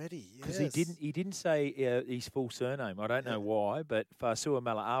 Ferretti, yes. Because he didn't say his full surname. I don't know why, but Fasua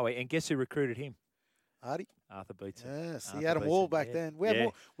Malaawi. And guess who recruited him? Arthur Beetson. Yes, he had them all back then. We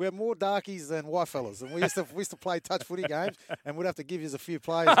had more darkies than white fellas, and we used to play touch footy games, and we'd have to give you a few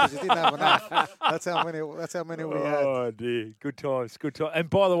players because you didn't have enough. That's how many we had. Oh dear, good times. And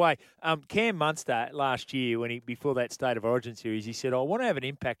by the way, Cam Munster last year, before that State of Origin series, he said, "I want to have an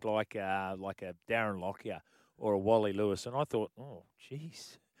impact like a Darren Lockyer or a Wally Lewis," and I thought, oh,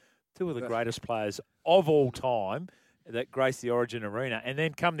 geez, two of the greatest players of all time that graced the Origin arena, and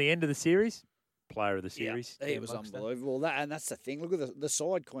then come the end of the series. Player of the series. Yeah, it was unbelievable. That's the thing. Look at the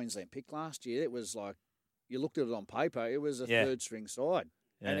side Queensland picked last year. It was like, you looked at it on paper, it was a third-string side.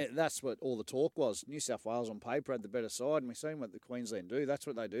 Yeah. And that's what all the talk was. New South Wales on paper had the better side, and we've seen what the Queensland do. That's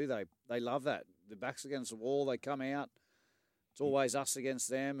what they do. They love that. The back's against the wall. They come out. It's always us against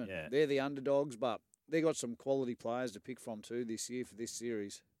them, and they're the underdogs. But they got some quality players to pick from too this year for this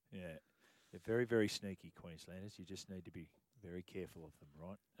series. Yeah, they're very, very sneaky Queenslanders. You just need to be very careful of them,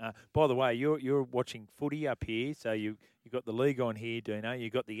 right? By the way, you're watching footy up here, so you got the league on here, Dino. You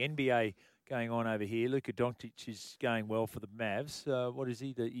got the NBA going on over here. Luka Doncic is going well for the Mavs. What is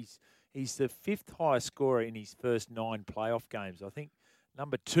he? He's the 5th highest scorer in his first 9 playoff games. I think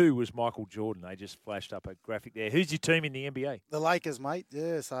number 2 was Michael Jordan. They just flashed up a graphic there. Who's your team in the NBA? The Lakers, mate.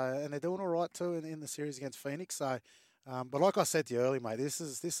 Yeah, so and they're doing all right too in the series against Phoenix. So. But like I said to you earlier, mate, this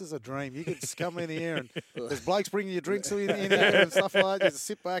is a dream. You could just come in here and there's blokes bringing you drinks in here and stuff like that. Just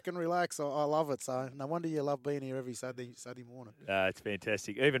sit back and relax. I love it. So no wonder you love being here every Saturday morning. It's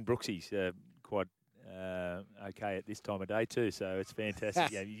fantastic. Even Brooksy's quite okay at this time of day too, so it's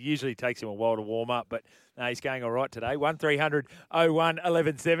fantastic. It usually takes him a while to warm up, but no, he's going all right today. 1300 01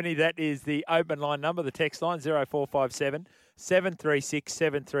 1170. That is the open line number, the text line 0457 736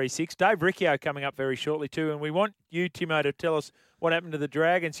 736. Dave Riccio coming up very shortly too, and we want you, Timo, to tell us what happened to the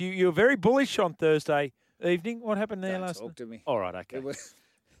Dragons. You were very bullish on Thursday evening. What happened there last night? Talk to me. All right, okay.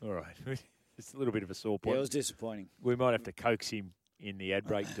 All right. It's a little bit of a sore point. Yeah, it was disappointing. We might have to coax him in the ad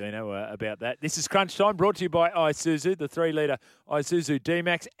break, Dino, about that. This is Crunch Time, brought to you by Isuzu, the 3-litre Isuzu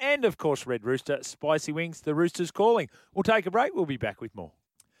D-Max, and, of course, Red Rooster Spicy Wings. The Rooster's calling. We'll take a break. We'll be back with more.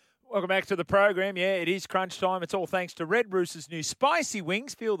 Welcome back to the program. Yeah, it is crunch time. It's all thanks to Red Rooster's new spicy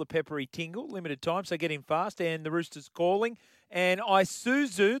wings. Feel the peppery tingle. Limited time, so get in fast. And the Rooster's calling. And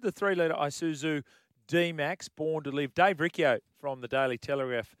Isuzu, the 3-litre Isuzu D-Max, born to live. Dave Riccio from the Daily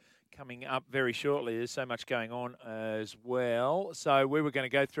Telegraph coming up very shortly. There's so much going on as well. So we were going to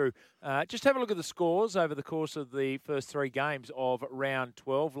go through, just have a look at the scores over the course of the first 3 games of round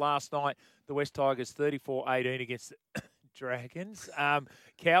 12. Last night, the West Tigers 34-18 against the Dragons.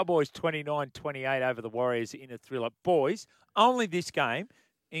 Cowboys 29-28 over the Warriors in a thriller. Boys, only this game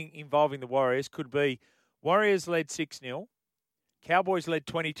involving the Warriors could be Warriors led 6-0, Cowboys led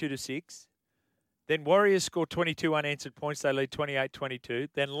 22-6, then Warriors score 22 unanswered points. They lead 28-22.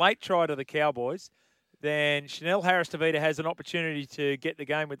 Then late try to the Cowboys. Then Chanel Harris-Tavita has an opportunity to get the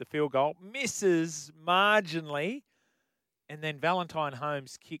game with the field goal. Misses marginally. And then Valentine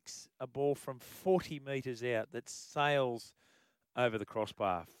Holmes kicks a ball from 40 metres out that sails over the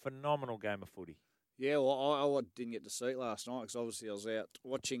crossbar. Phenomenal game of footy. Yeah, well, I didn't get to see it last night because obviously I was out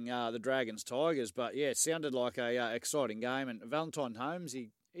watching the Dragons-Tigers. But, yeah, it sounded like a exciting game. And Valentine Holmes,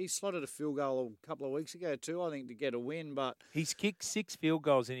 he slotted a field goal a couple of weeks ago too, I think, to get a win. But he's kicked 6 field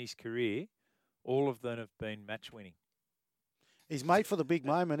goals in his career. All of them have been match-winning. He's made for the big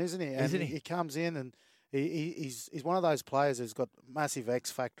moment, isn't he? And isn't he? He comes in and he's one of those players who's got massive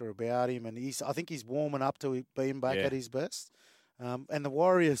X factor about him, and I think he's warming up to being back at his best. And the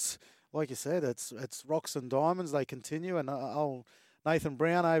Warriors, like you said, it's rocks and diamonds. They continue, and Nathan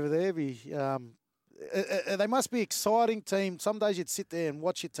Brown over there, they must be exciting team. Some days you'd sit there and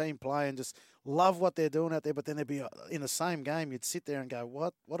watch your team play and just love what they're doing out there, but then they'd be in the same game. You'd sit there and go,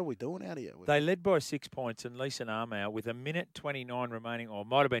 what are we doing out here? They led by 6 points, and Leeson Armour, with 1:29 remaining, or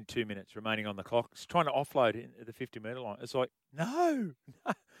might have been 2 minutes remaining on the clock, is trying to offload in at the 50-metre line. It's like, no.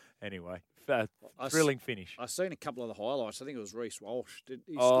 Anyway, thrilling finish. I've seen a couple of the highlights. I think it was Reece Walsh. Did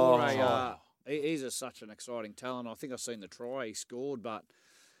he score he's such an exciting talent. I think I've seen the try he scored, but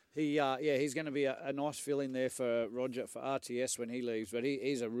he's going to be a nice fill in there for Roger, for RTS when he leaves. But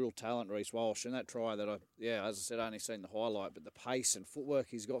he's a real talent, Reece Walsh. And that try that as I said, I only seen the highlight, but the pace and footwork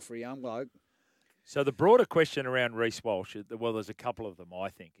he's got for a young bloke. So the broader question around Reece Walsh, well, there's a couple of them, I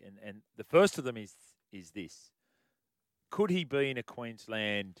think. And the first of them is this. Could he be in a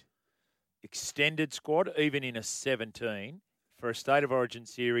Queensland extended squad, even in a 17, for a State of Origin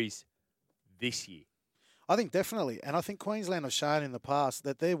series this year? I think definitely. And I think Queensland have shown in the past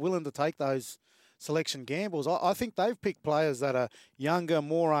that they're willing to take those selection gambles. I think they've picked players that are younger,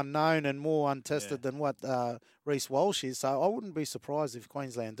 more unknown and more untested than what Reece Walsh is. So I wouldn't be surprised if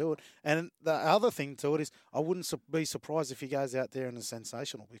Queensland do it. And the other thing to it is I wouldn't be surprised if he goes out there and is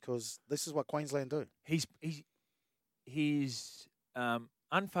sensational, because this is what Queensland do. He's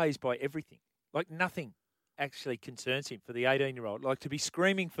unfazed by everything. Like nothing actually concerns him for the 18-year-old. Like to be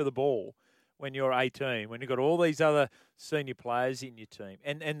screaming for the ball when you're 18, when you've got all these other senior players in your team.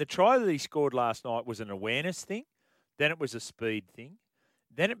 And the try that he scored last night was an awareness thing. Then it was a speed thing.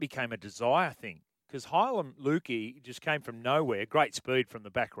 Then it became a desire thing. Because Hylam Lukey just came from nowhere. Great speed from the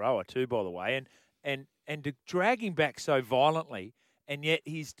back rower too, by the way. And to drag him back so violently and yet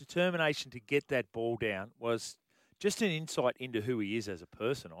his determination to get that ball down was just an insight into who he is as a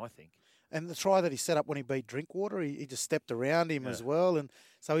person, I think. And the try that he set up when he beat Drinkwater, he just stepped around him as well. And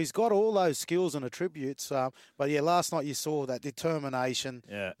so he's got all those skills and attributes. But, last night you saw that determination,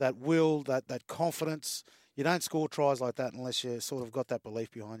 that will, that confidence. You don't score tries like that unless you sort of got that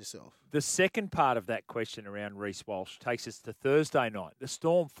belief behind yourself. The second part of that question around Reece Walsh takes us to Thursday night. The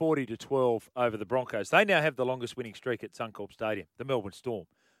Storm 40-12 over the Broncos. They now have the longest winning streak at Suncorp Stadium, the Melbourne Storm.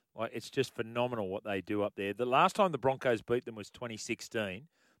 It's just phenomenal what they do up there. The last time the Broncos beat them was 2016.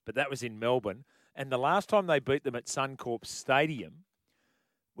 But that was in Melbourne. And the last time they beat them at Suncorp Stadium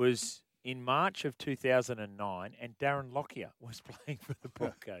was in March of 2009, and Darren Lockyer was playing for the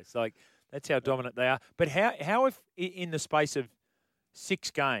Broncos. That's how dominant they are. But how if in the space of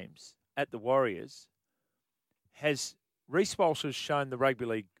 6 games at the Warriors has Reece Walsh has shown the rugby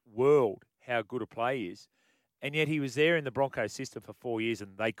league world how good a play is, and yet he was there in the Broncos system for 4 years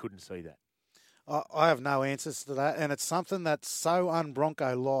and they couldn't see that? I have no answers to that, and it's something that's so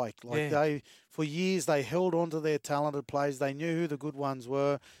un-Bronco-like. They, for years, they held on to their talented players. They knew who the good ones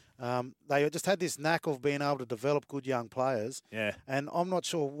were. They just had this knack of being able to develop good young players. Yeah. And I'm not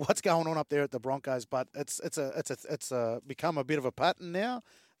sure what's going on up there at the Broncos, but it's become a bit of a pattern now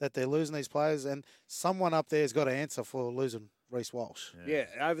that they're losing these players, and someone up there has got to answer for losing Reece Walsh. Yeah,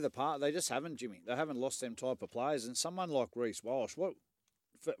 over the part, they just haven't, Jimmy. They haven't lost them type of players, and someone like Reece Walsh,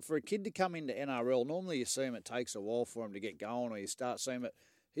 For a kid to come into NRL, normally you assume it takes a while for him to get going, or you start seeing it.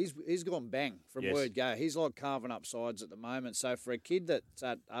 He's gone bang from word go. He's like carving up sides at the moment. So for a kid that's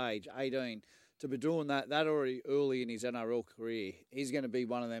at age 18 to be doing that already early in his NRL career, he's going to be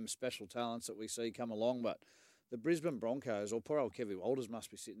one of them special talents that we see come along. But the Brisbane Broncos, or poor old Kevin Walters,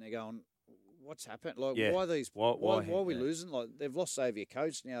 must be sitting there going, what's happened? Why are we losing? They've lost Xavier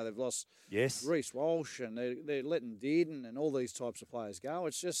Coates now. They've lost Reece Walsh, and they're letting Dearden and all these types of players go.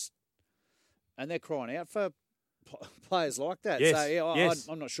 It's just, and they're crying out for players like that.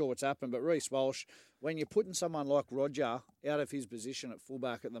 I'm not sure what's happened, but Reece Walsh, when you're putting someone like Roger out of his position at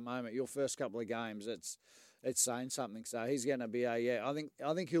fullback at the moment, your first couple of games, it's saying something. So he's going to be I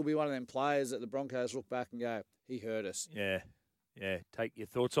think he'll be one of them players that the Broncos look back and go, he hurt us. Yeah, take your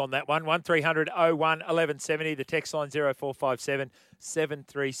thoughts on that one. 1300 01 1170. The text line 0457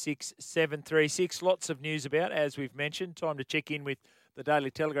 736 736. Lots of news about, as we've mentioned. Time to check in with the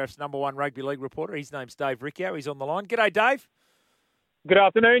Daily Telegraph's #1 rugby league reporter. His name's Dave Riccio. He's on the line. G'day, Dave. Good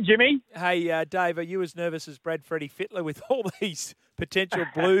afternoon, Jimmy. Hey, Dave, are you as nervous as Brad Freddie Fittler with all these potential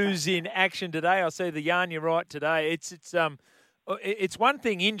Blues in action today? I see the yarn you write today. It's one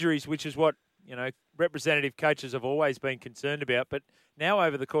thing, injuries, which is what representative coaches have always been concerned about. But now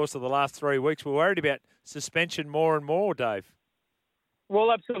over the course of the last 3 weeks, we're worried about suspension more and more, Dave.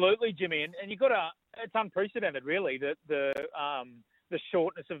 Well, absolutely, Jimmy. And you've got it's unprecedented, really, the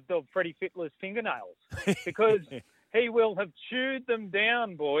shortness of Freddie Fittler's fingernails. Because he will have chewed them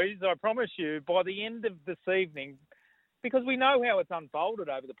down, boys, I promise you, by the end of this evening. Because we know how it's unfolded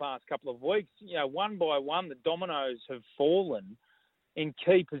over the past couple of weeks. One by one, the dominoes have fallen in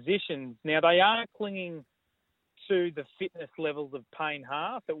key positions. Now, they are clinging to the fitness levels of Payne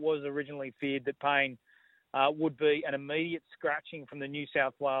Haas. It was originally feared that Payne would be an immediate scratching from the New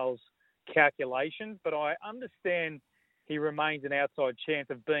South Wales calculations, but I understand he remains an outside chance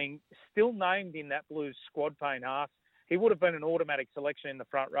of being still named in that Blues squad, Payne Haas. He would have been an automatic selection in the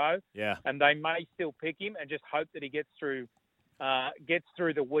front row, and they may still pick him and just hope that he gets through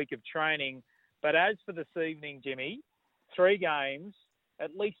the week of training. But as for this evening, Jimmy, 3 games,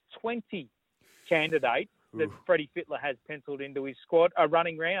 at least 20 candidates that Freddie Fittler has penciled into his squad are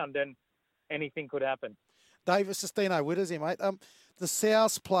running round, and anything could happen. Dave, it's just Dino Witters here, mate. The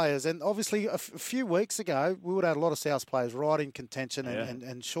South players, and obviously a few weeks ago, we would have had a lot of South players right in contention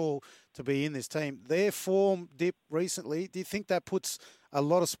and sure to be in this team. Their form dip recently, do you think that puts a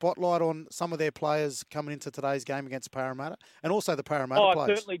lot of spotlight on some of their players coming into today's game against Parramatta, and also the Parramatta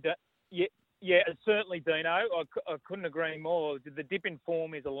players? Certainly, certainly, Dino. I couldn't agree more. The dip in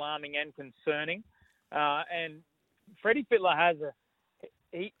form is alarming and concerning. And Freddie Fittler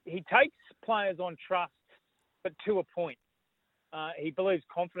he takes players on trust, but to a point. He believes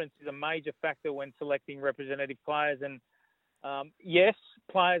confidence is a major factor when selecting representative players. And yes,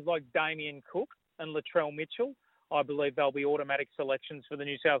 players like Damien Cook and Latrell Mitchell, I believe they'll be automatic selections for the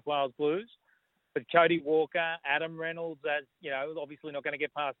New South Wales Blues. But Cody Walker, Adam Reynolds, as obviously not going to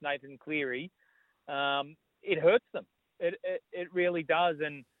get past Nathan Cleary, it hurts them. It really does.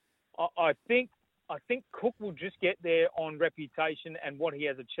 And I think Cook will just get there on reputation and what he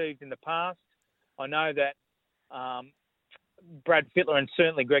has achieved in the past. I know that Brad Fittler and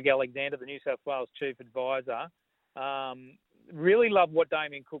certainly Greg Alexander, the New South Wales chief advisor, really love what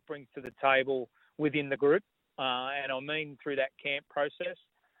Damien Cook brings to the table within the group, and I mean through that camp process.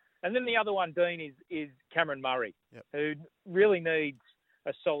 And then the other one, Dean, is Cameron Murray, who really needs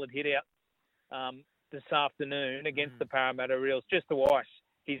a solid hit out this afternoon against the Parramatta Eels, just to ice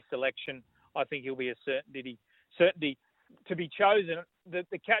his selection. I think he'll be a certainty to be chosen.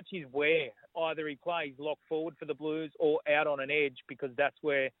 The catch is where either he plays lock forward for the Blues or out on an edge, because that's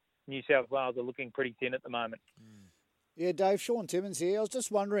where New South Wales are looking pretty thin at the moment. Yeah, Dave, Sean Timmins here. I was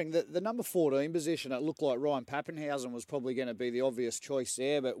just wondering, the number 14 position, it looked like Ryan Pappenhausen was probably going to be the obvious choice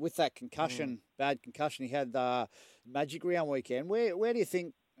there, but with that concussion, bad concussion he had the Magic Round weekend, where do you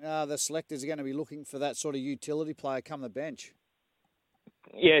think the selectors are going to be looking for that sort of utility player come the bench?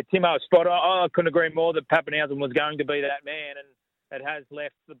 Yeah, Timo, spot on. I couldn't agree more that Pappenhausen was going to be that man, and it has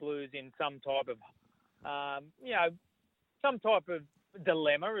left the Blues in some type of,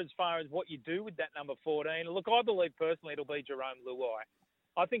 dilemma as far as what you do with that number 14. Look, I believe personally it'll be Jerome Luai.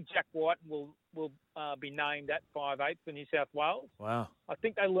 I think Jack White will be named at 5'8" for New South Wales. Wow. I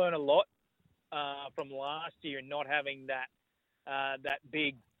think they learn a lot from last year in not having that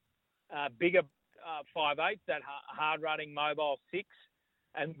bigger 5'8", that hard-running mobile 6.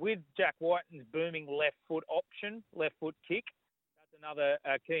 And with Jack Whiten's booming left foot option, left foot kick, that's another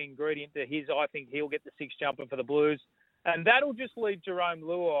key ingredient to his. I think he'll get the 6 jumper for the Blues. And that'll just leave Jerome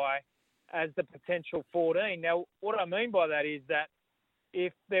Luai as the potential 14. Now, what I mean by that is that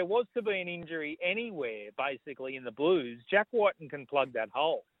if there was to be an injury anywhere, basically, in the Blues, Jack Whiten can plug that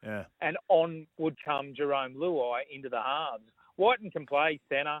hole. Yeah. And on would come Jerome Luai into the halves. Whiten can play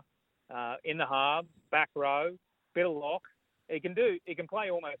centre, in the halves, back row, bit of lock. He can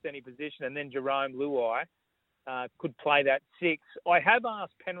play almost any position, and then Jerome Luai could play that 6. I have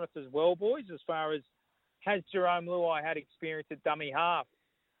asked Penrith as well, boys, as far as has Jerome Luai had experience at dummy half?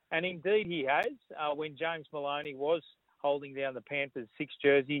 And indeed he has. When James Maloney was holding down the Panthers 6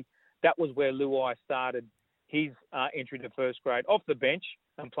 jersey, that was where Luai started his entry to first grade, off the bench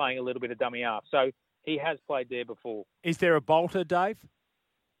and playing a little bit of dummy half. So he has played there before. Is there a bolter, Dave?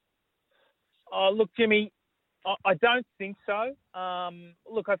 Look, Jimmy, I don't think so.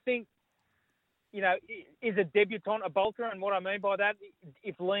 Look, I think, is a debutant a bolter? And what I mean by that,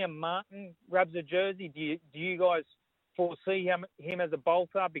 if Liam Martin grabs a jersey, do you guys foresee him as a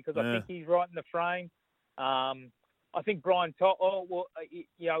bolter? Because I think he's right in the frame. I think Brian he's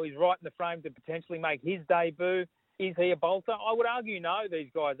right in the frame to potentially make his debut. Is he a bolter? I would argue no, these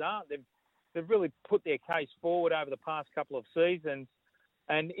guys aren't. They've really put their case forward over the past couple of seasons,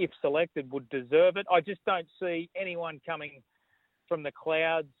 and if selected, would deserve it. I just don't see anyone coming from the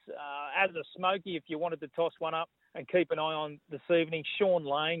clouds. As a smoky, if you wanted to toss one up and keep an eye on this evening, Sean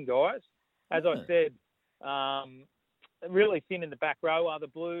Lane, guys. As I said, really thin in the back row are the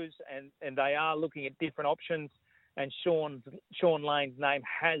Blues, and they are looking at different options, and Sean Lane's name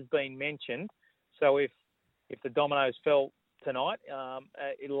has been mentioned. So if the dominoes fell tonight,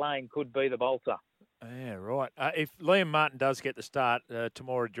 Lane could be the bolter. Yeah, right. If Liam Martin does get the start,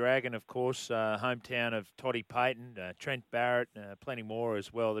 Temora Dragon, of course, hometown of Toddy Payton, Trent Barrett, plenty more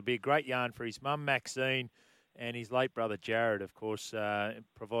as well. There'd be a great yarn for his mum, Maxine, and his late brother, Jared, of course,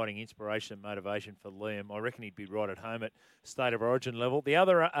 providing inspiration and motivation for Liam. I reckon he'd be right at home at State of Origin level. The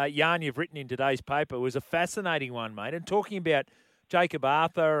other yarn you've written in today's paper was a fascinating one, mate, and talking about Jacob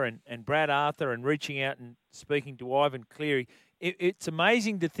Arthur and Brad Arthur and reaching out and speaking to Ivan Cleary. It's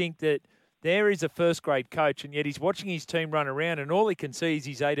amazing to think that there is a first-grade coach, and yet he's watching his team run around, and all he can see is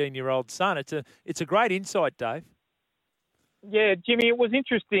his 18-year-old son. It's a great insight, Dave. Yeah, Jimmy, it was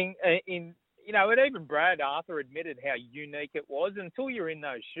interesting. And even Brad Arthur admitted how unique it was. Until you're in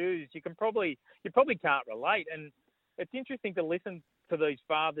those shoes, you probably can't relate. And it's interesting to listen to these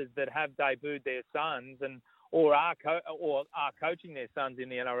fathers that have debuted their sons or are coaching their sons in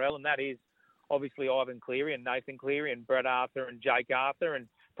the NRL, and that is obviously Ivan Cleary and Nathan Cleary and Brad Arthur and Jake Arthur, and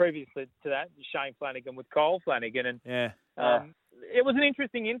previously to that, Shane Flanagan with Cole Flanagan. And it was an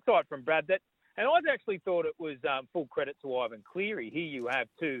interesting insight from Brad. And I actually thought it was full credit to Ivan Cleary. Here you have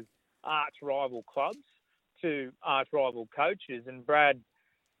two arch-rival clubs, two arch-rival coaches, and Brad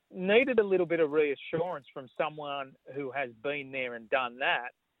needed a little bit of reassurance from someone who has been there and done that.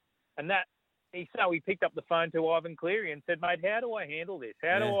 And he picked up the phone to Ivan Cleary and said, mate, how do I handle this?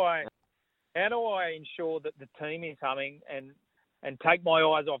 How do I ensure that the team is humming and take my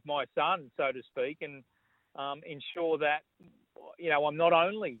eyes off my son, so to speak, and ensure that, I'm not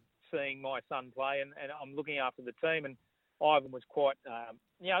only seeing my son play and I'm looking after the team. And Ivan was quite,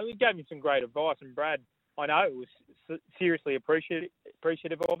 he gave me some great advice, and Brad, I know, was seriously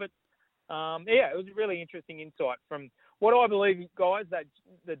appreciative of it. It was a really interesting insight from what I believe, guys, that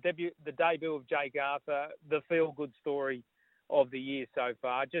the debut of Jake Arthur, the feel-good story of the year so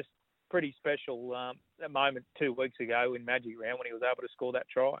far. Just pretty special moment 2 weeks ago in Magic Round when he was able to score that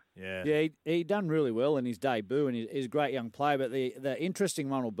try. Yeah, he done really well in his debut, and he's a great young player. But the interesting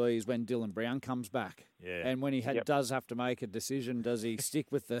one will be is when Dylan Brown comes back, and when he does have to make a decision, does he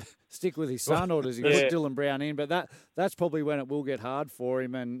stick with his son or does he put Dylan Brown in? But that's probably when it will get hard for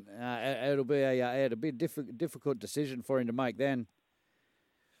him, and it'll be a difficult decision for him to make then.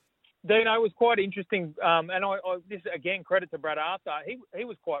 Dino, it was quite interesting, and I this again credit to Brad Arthur. He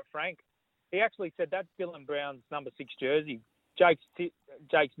was quite frank. He actually said that's Dylan Brown's number 6 jersey.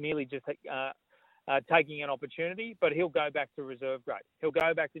 Jake's merely just taking an opportunity, but he'll go back to reserve grade. He'll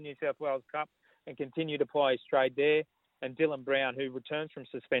go back to New South Wales Cup and continue to play straight there. And Dylan Brown, who returns from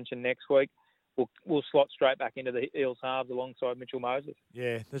suspension next week, will slot straight back into the Eels halves alongside Mitchell Moses.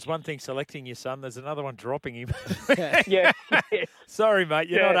 Yeah, there's one thing selecting your son. There's another one dropping him. Yeah. Sorry, mate.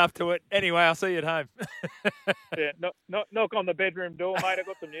 You're not up to it. Anyway, I'll see you at home. Knock on the bedroom door, mate. I've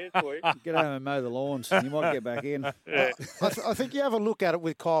got some news for you. Get home and mow the lawns. You might get back in. Yeah. I think you have a look at it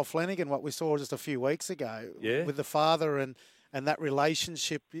with Kyle Flanagan, what we saw just a few weeks ago with the father and that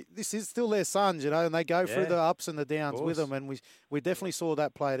relationship. This is still their sons, and they go through the ups and the downs with them. And we definitely saw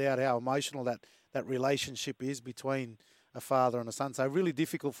that played out, how emotional that relationship is between a father and a son. So really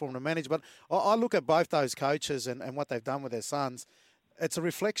difficult for them to manage. But I look at both those coaches and what they've done with their sons. It's a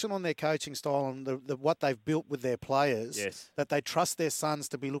reflection on their coaching style and what they've built with their players, that they trust their sons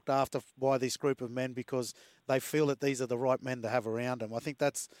to be looked after by this group of men because they feel that these are the right men to have around them. I think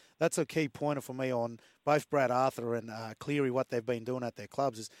that's a key pointer for me on both Brad Arthur and Cleary, what they've been doing at their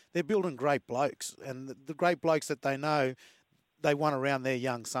clubs is they're building great blokes, and the great blokes that they know, they want around their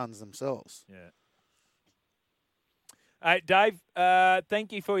young sons themselves. Yeah. Dave,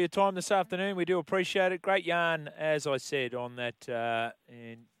 thank you for your time this afternoon. We do appreciate it. Great yarn, as I said, on that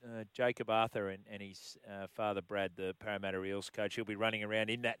Jacob Arthur and his father, Brad, the Parramatta Eels coach. He'll be running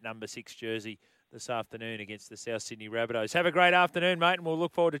around in that number 6 jersey this afternoon against the South Sydney Rabbitohs. Have a great afternoon, mate, and we'll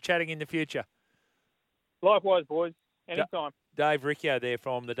look forward to chatting in the future. Likewise, boys. Anytime. Dave Riccio there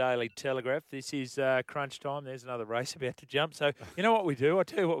from the Daily Telegraph. This is crunch time. There's another race about to jump. So you know what we do? I'll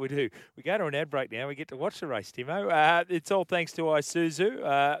tell you what we do. We go to an ad break now. We get to watch the race, Timo. It's all thanks to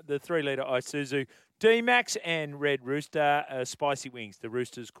Isuzu, the 3-litre Isuzu D-Max and Red Rooster Spicy Wings. The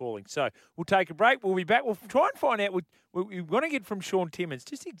Rooster's calling. So we'll take a break. We'll be back. We'll try and find out. We want to get from Sean Timmins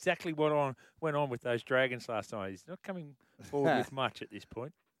just exactly what went on with those Dragons last night. He's not coming forward with much at this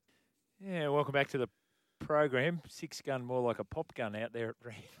point. Yeah, welcome back to the program. 6-gun, more like a pop gun out there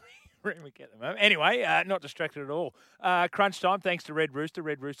at Randwick at the moment. Anyway, not distracted at all. Crunch time, thanks to Red Rooster.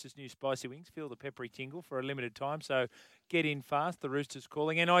 Red Rooster's new spicy wings. Feel the peppery tingle for a limited time, so get in fast. The Rooster's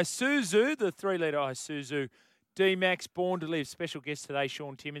calling. And Isuzu, the 3-litre Isuzu D-Max, born to live. Special guest today,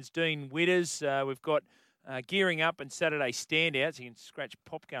 Sean Timmins. Dean Witters. We've got gearing up and Saturday standouts. You can scratch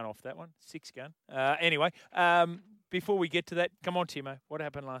pop gun off that one. 6-gun. Anyway, before we get to that, come on, Timo. What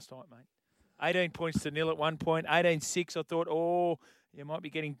happened last night, mate? 18 points to nil at one point, 18-6. I thought, you might be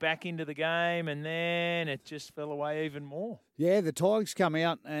getting back into the game, and then it just fell away even more. Yeah, the Tigers come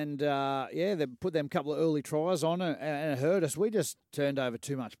out and, they put them couple of early tries on and it hurt us. We just turned over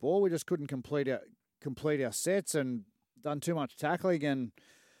too much ball. We just couldn't complete our sets and done too much tackling. And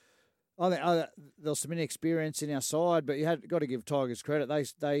I think there was some inexperience in our side, but you had got to give Tigers credit.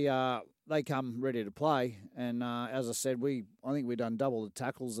 They come ready to play, and as I said, I think we done double the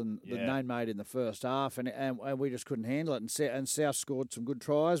tackles that Nain made in the first half, and we just couldn't handle it. And South scored some good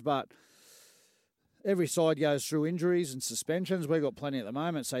tries, but every side goes through injuries and suspensions. We've got plenty at the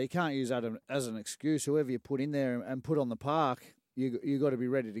moment, so you can't use that as an excuse. Whoever you put in there and put on the park, you got to be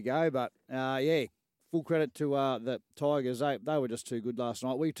ready to go. But full credit to the Tigers. They were just too good last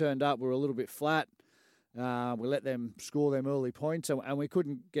night. We turned up, we were a little bit flat. We let them score them early points, and we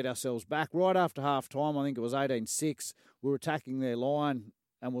couldn't get ourselves back. Right after half-time, I think it was 18-6, we were attacking their line,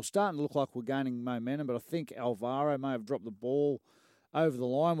 and we're starting to look like we're gaining momentum, but I think Alvaro may have dropped the ball over the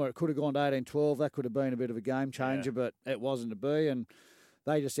line where it could have gone to 18-12. That could have been a bit of a game changer, but it wasn't to be, and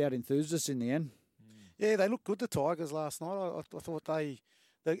they just out-enthused us in the end. Yeah, they looked good, the Tigers, last night. I thought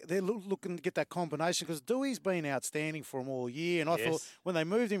they're looking to get that combination because Dewey's been outstanding for them all year. And I thought when they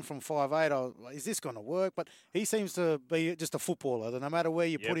moved him from 5'8", is this going to work? But he seems to be just a footballer. That no matter where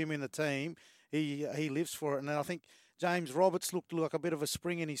you put him in the team, he lives for it. And then I think James Roberts looked like a bit of a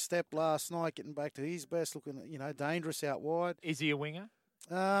spring in his step last night, getting back to his best, looking dangerous out wide. Is he a winger?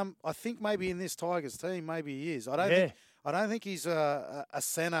 I think maybe in this Tigers team, maybe he is. I don't think he's a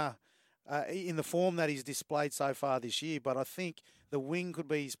centre in the form that he's displayed so far this year. But I think the wing could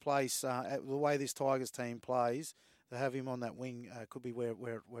be his place. The way this Tigers team plays, to have him on that wing could be where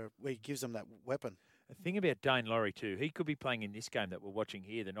he gives them that weapon. The thing about Dane Laurie too, he could be playing in this game that we're watching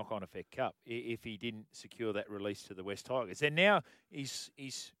here, the knock-on effect cup, if he didn't secure that release to the West Tigers. And now he's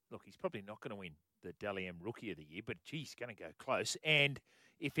probably not going to win the Dally M Rookie of the Year, but he's going to go close. And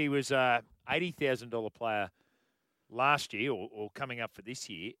if he was a $80,000 player last year or coming up for this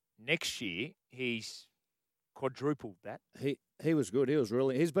year, next year he's quadrupled that. He was good.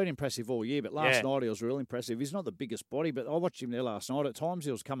 He's been impressive all year, but last night he was really impressive. He's not the biggest body, but I watched him there last night. At times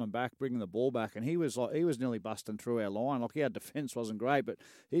he was coming back, bringing the ball back, and he was nearly busting through our line. Like, our defence wasn't great, but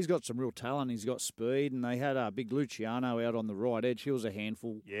he's got some real talent. He's got speed, and they had big Luciano out on the right edge. He was a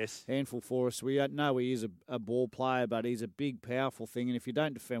handful. Yes. Handful for us. We know he is a ball player, but he's a big, powerful thing, and if you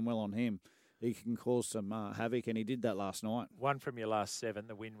don't defend well on him, he can cause some havoc, and he did that last night. One from your last 7,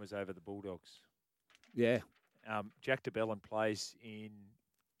 the win was over the Bulldogs. Yeah. Jack de Belin plays in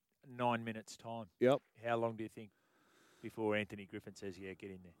 9 minutes' time. Yep. How long do you think before Anthony Griffin says, yeah, get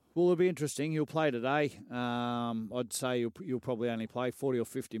in there? Well, it'll be interesting. He'll play today. I'd say you'll probably only play 40 or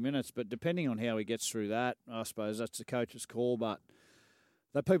 50 minutes, but depending on how he gets through that, I suppose that's the coach's call. But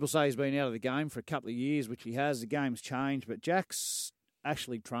people say he's been out of the game for a couple of years, which he has. The game's changed, but Jack's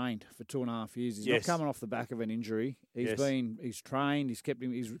actually trained for 2.5 years. He's not coming off the back of an injury. He's trained. He's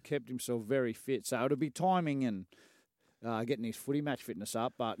kept himself very fit. So it'll be timing and getting his footy match fitness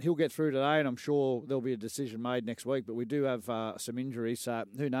up. But he'll get through today, and I'm sure there'll be a decision made next week. But we do have some injuries, so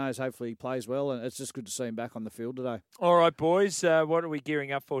who knows? Hopefully he plays well, and it's just good to see him back on the field today. All right, boys. What are we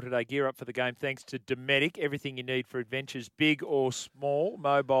gearing up for today? Gear up for the game thanks to Dometic. Everything you need for adventures, big or small.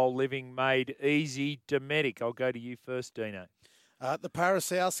 Mobile living made easy. Dometic. I'll go to you first, Dino. The Paris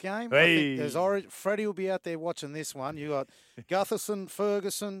South game. Hey. I think Freddie will be out there watching this one. You got Gutherson,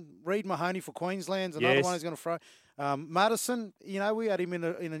 Ferguson, Reid Mahoney for Queensland's another one who's going to throw. Madison, we had him in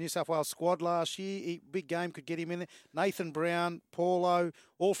a New South Wales squad last year. Big game could get him in there. Nathan Brown, Paulo,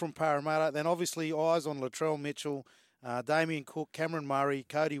 all from Parramatta. Then obviously eyes on Latrell Mitchell, Damien Cook, Cameron Murray,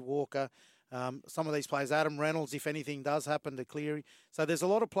 Cody Walker. Some of these players, Adam Reynolds, if anything does happen to Cleary. So there's a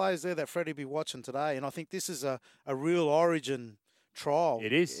lot of players there that Freddie will be watching today, and I think this is a real origin trial.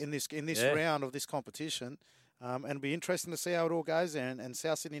 It is in this round of this competition, and it'll be interesting to see how it all goes there. And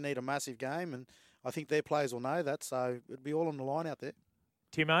South Sydney need a massive game, and I think their players will know that. So it'll be all on the line out there.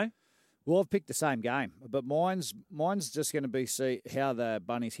 Timo? Well, I've picked the same game, but mine's just going to be see how the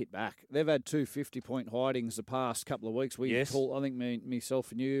Bunnies hit back. They've had 2 50-point hidings the past couple of weeks. I think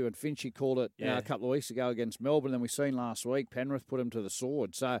myself and you and Finchy called it a couple of weeks ago against Melbourne, and we've seen last week Penrith put them to the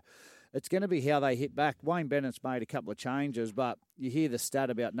sword. So it's going to be how they hit back. Wayne Bennett's made a couple of changes, but you hear the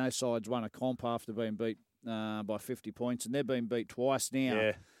stat about no sides won a comp after being beat by 50 points, and they've been beat twice now.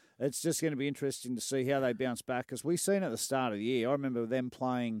 Yeah. It's just going to be interesting to see how they bounce back, because we've seen at the start of the year, I remember them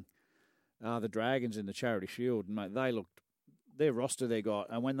playing the Dragons in the Charity Shield, and mate, their roster they got,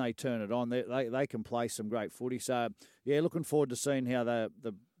 and when they turn it on, they can play some great footy. So looking forward to seeing how the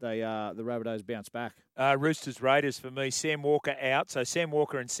Rabbitohs bounce back. Roosters Raiders for me. Sam Walker out, so Sam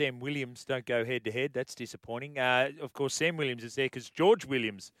Walker and Sam Williams don't go head to head. That's disappointing. Of course, Sam Williams is there because George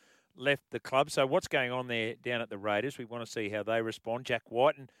Williams left the club. So what's going on there down at the Raiders? We want to see how they respond. Jack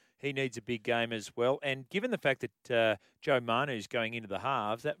Whiten, he needs a big game as well. And given the fact that Joe Manu's going into the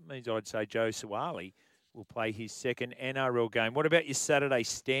halves, that means I'd say Joe Suwali will play his second NRL game. What about your Saturday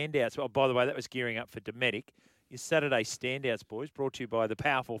standouts? Well, by the way, that was gearing up for Dometic. Your Saturday standouts, boys, brought to you by the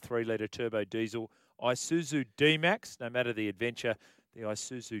powerful 3-litre turbo diesel Isuzu D-Max. No matter the adventure, the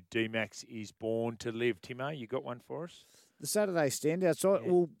Isuzu D-Max is born to live. Timo, you got one for us? The Saturday standouts.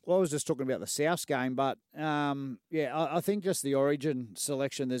 I was just talking about the Souths game, but I think just the Origin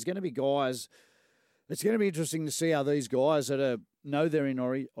selection. There's going to be guys. It's going to be interesting to see how these guys that know they're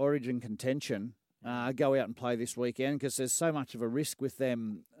in Origin contention go out and play this weekend, because there's so much of a risk with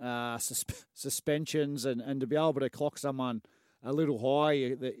them suspensions and to be able to clock someone a little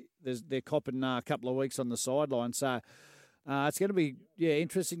high. They're copping a couple of weeks on the sideline, so. It's going to be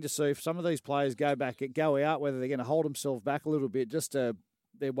interesting to see if some of these players go out, whether they're going to hold themselves back a little bit.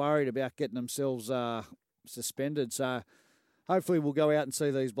 They're worried about getting themselves suspended. So hopefully we'll go out and see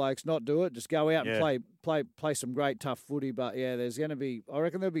these blokes not do it. Just go out and play some great tough footy. But there's going to be. I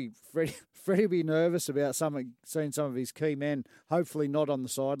reckon there'll be Freddie will be nervous about seeing some of his key men. Hopefully not on the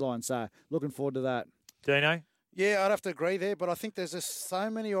sideline. So looking forward to that. Dino? Yeah, I'd have to agree there, but I think there's just so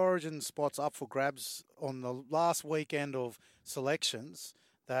many Origin spots up for grabs on the last weekend of selections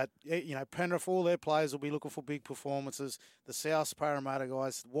that, Penrith, all their players will be looking for big performances. The South Parramatta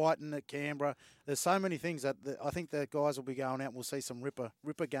guys, Whiten at Canberra. There's so many things that I think the guys will be going out and we'll see some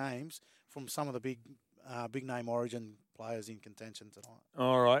ripper games from some of the big big name Origin players in contention tonight.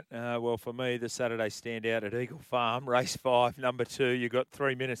 All right. Well, for me, the Saturday standout at Eagle Farm, race 5, number 2. You've got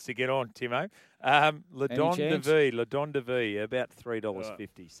 3 minutes to get on, Timo. Ladon de Vie, about $3.50.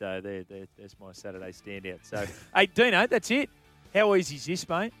 Right. So there's my Saturday standout. So, hey, Dino, that's it. How easy is this,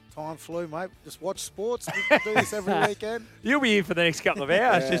 mate? Time flew, mate. Just watch sports. We do this every weekend. You'll be here for the next couple of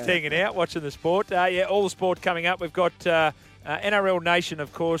hours, just hanging out, watching the sport. All the sport coming up. We've got NRL Nation,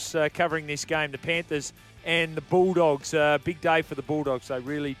 of course, covering this game. The Panthers and the Bulldogs. Big day for the Bulldogs. They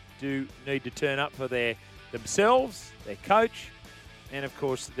really do need to turn up for themselves, their coach, and, of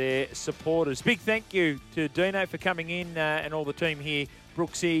course, their supporters. Big thank you to Dino for coming in and all the team here.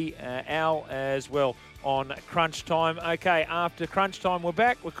 Brooksy, Al as well on Crunch Time. Okay, after Crunch Time, we're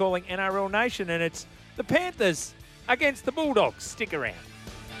back. We're calling NRL Nation, and it's the Panthers against the Bulldogs. Stick around.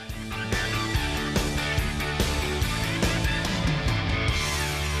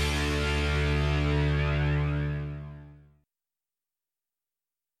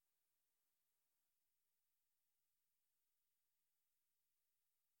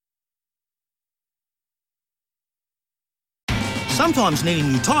 Sometimes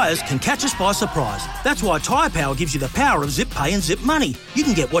needing new tyres can catch us by surprise. That's why Tyre Power gives you the power of Zip Pay and Zip Money. You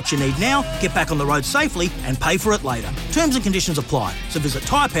can get what you need now, get back on the road safely and pay for it later. Terms and conditions apply. So visit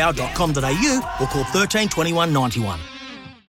tyrepower.com.au or call 13 21 91.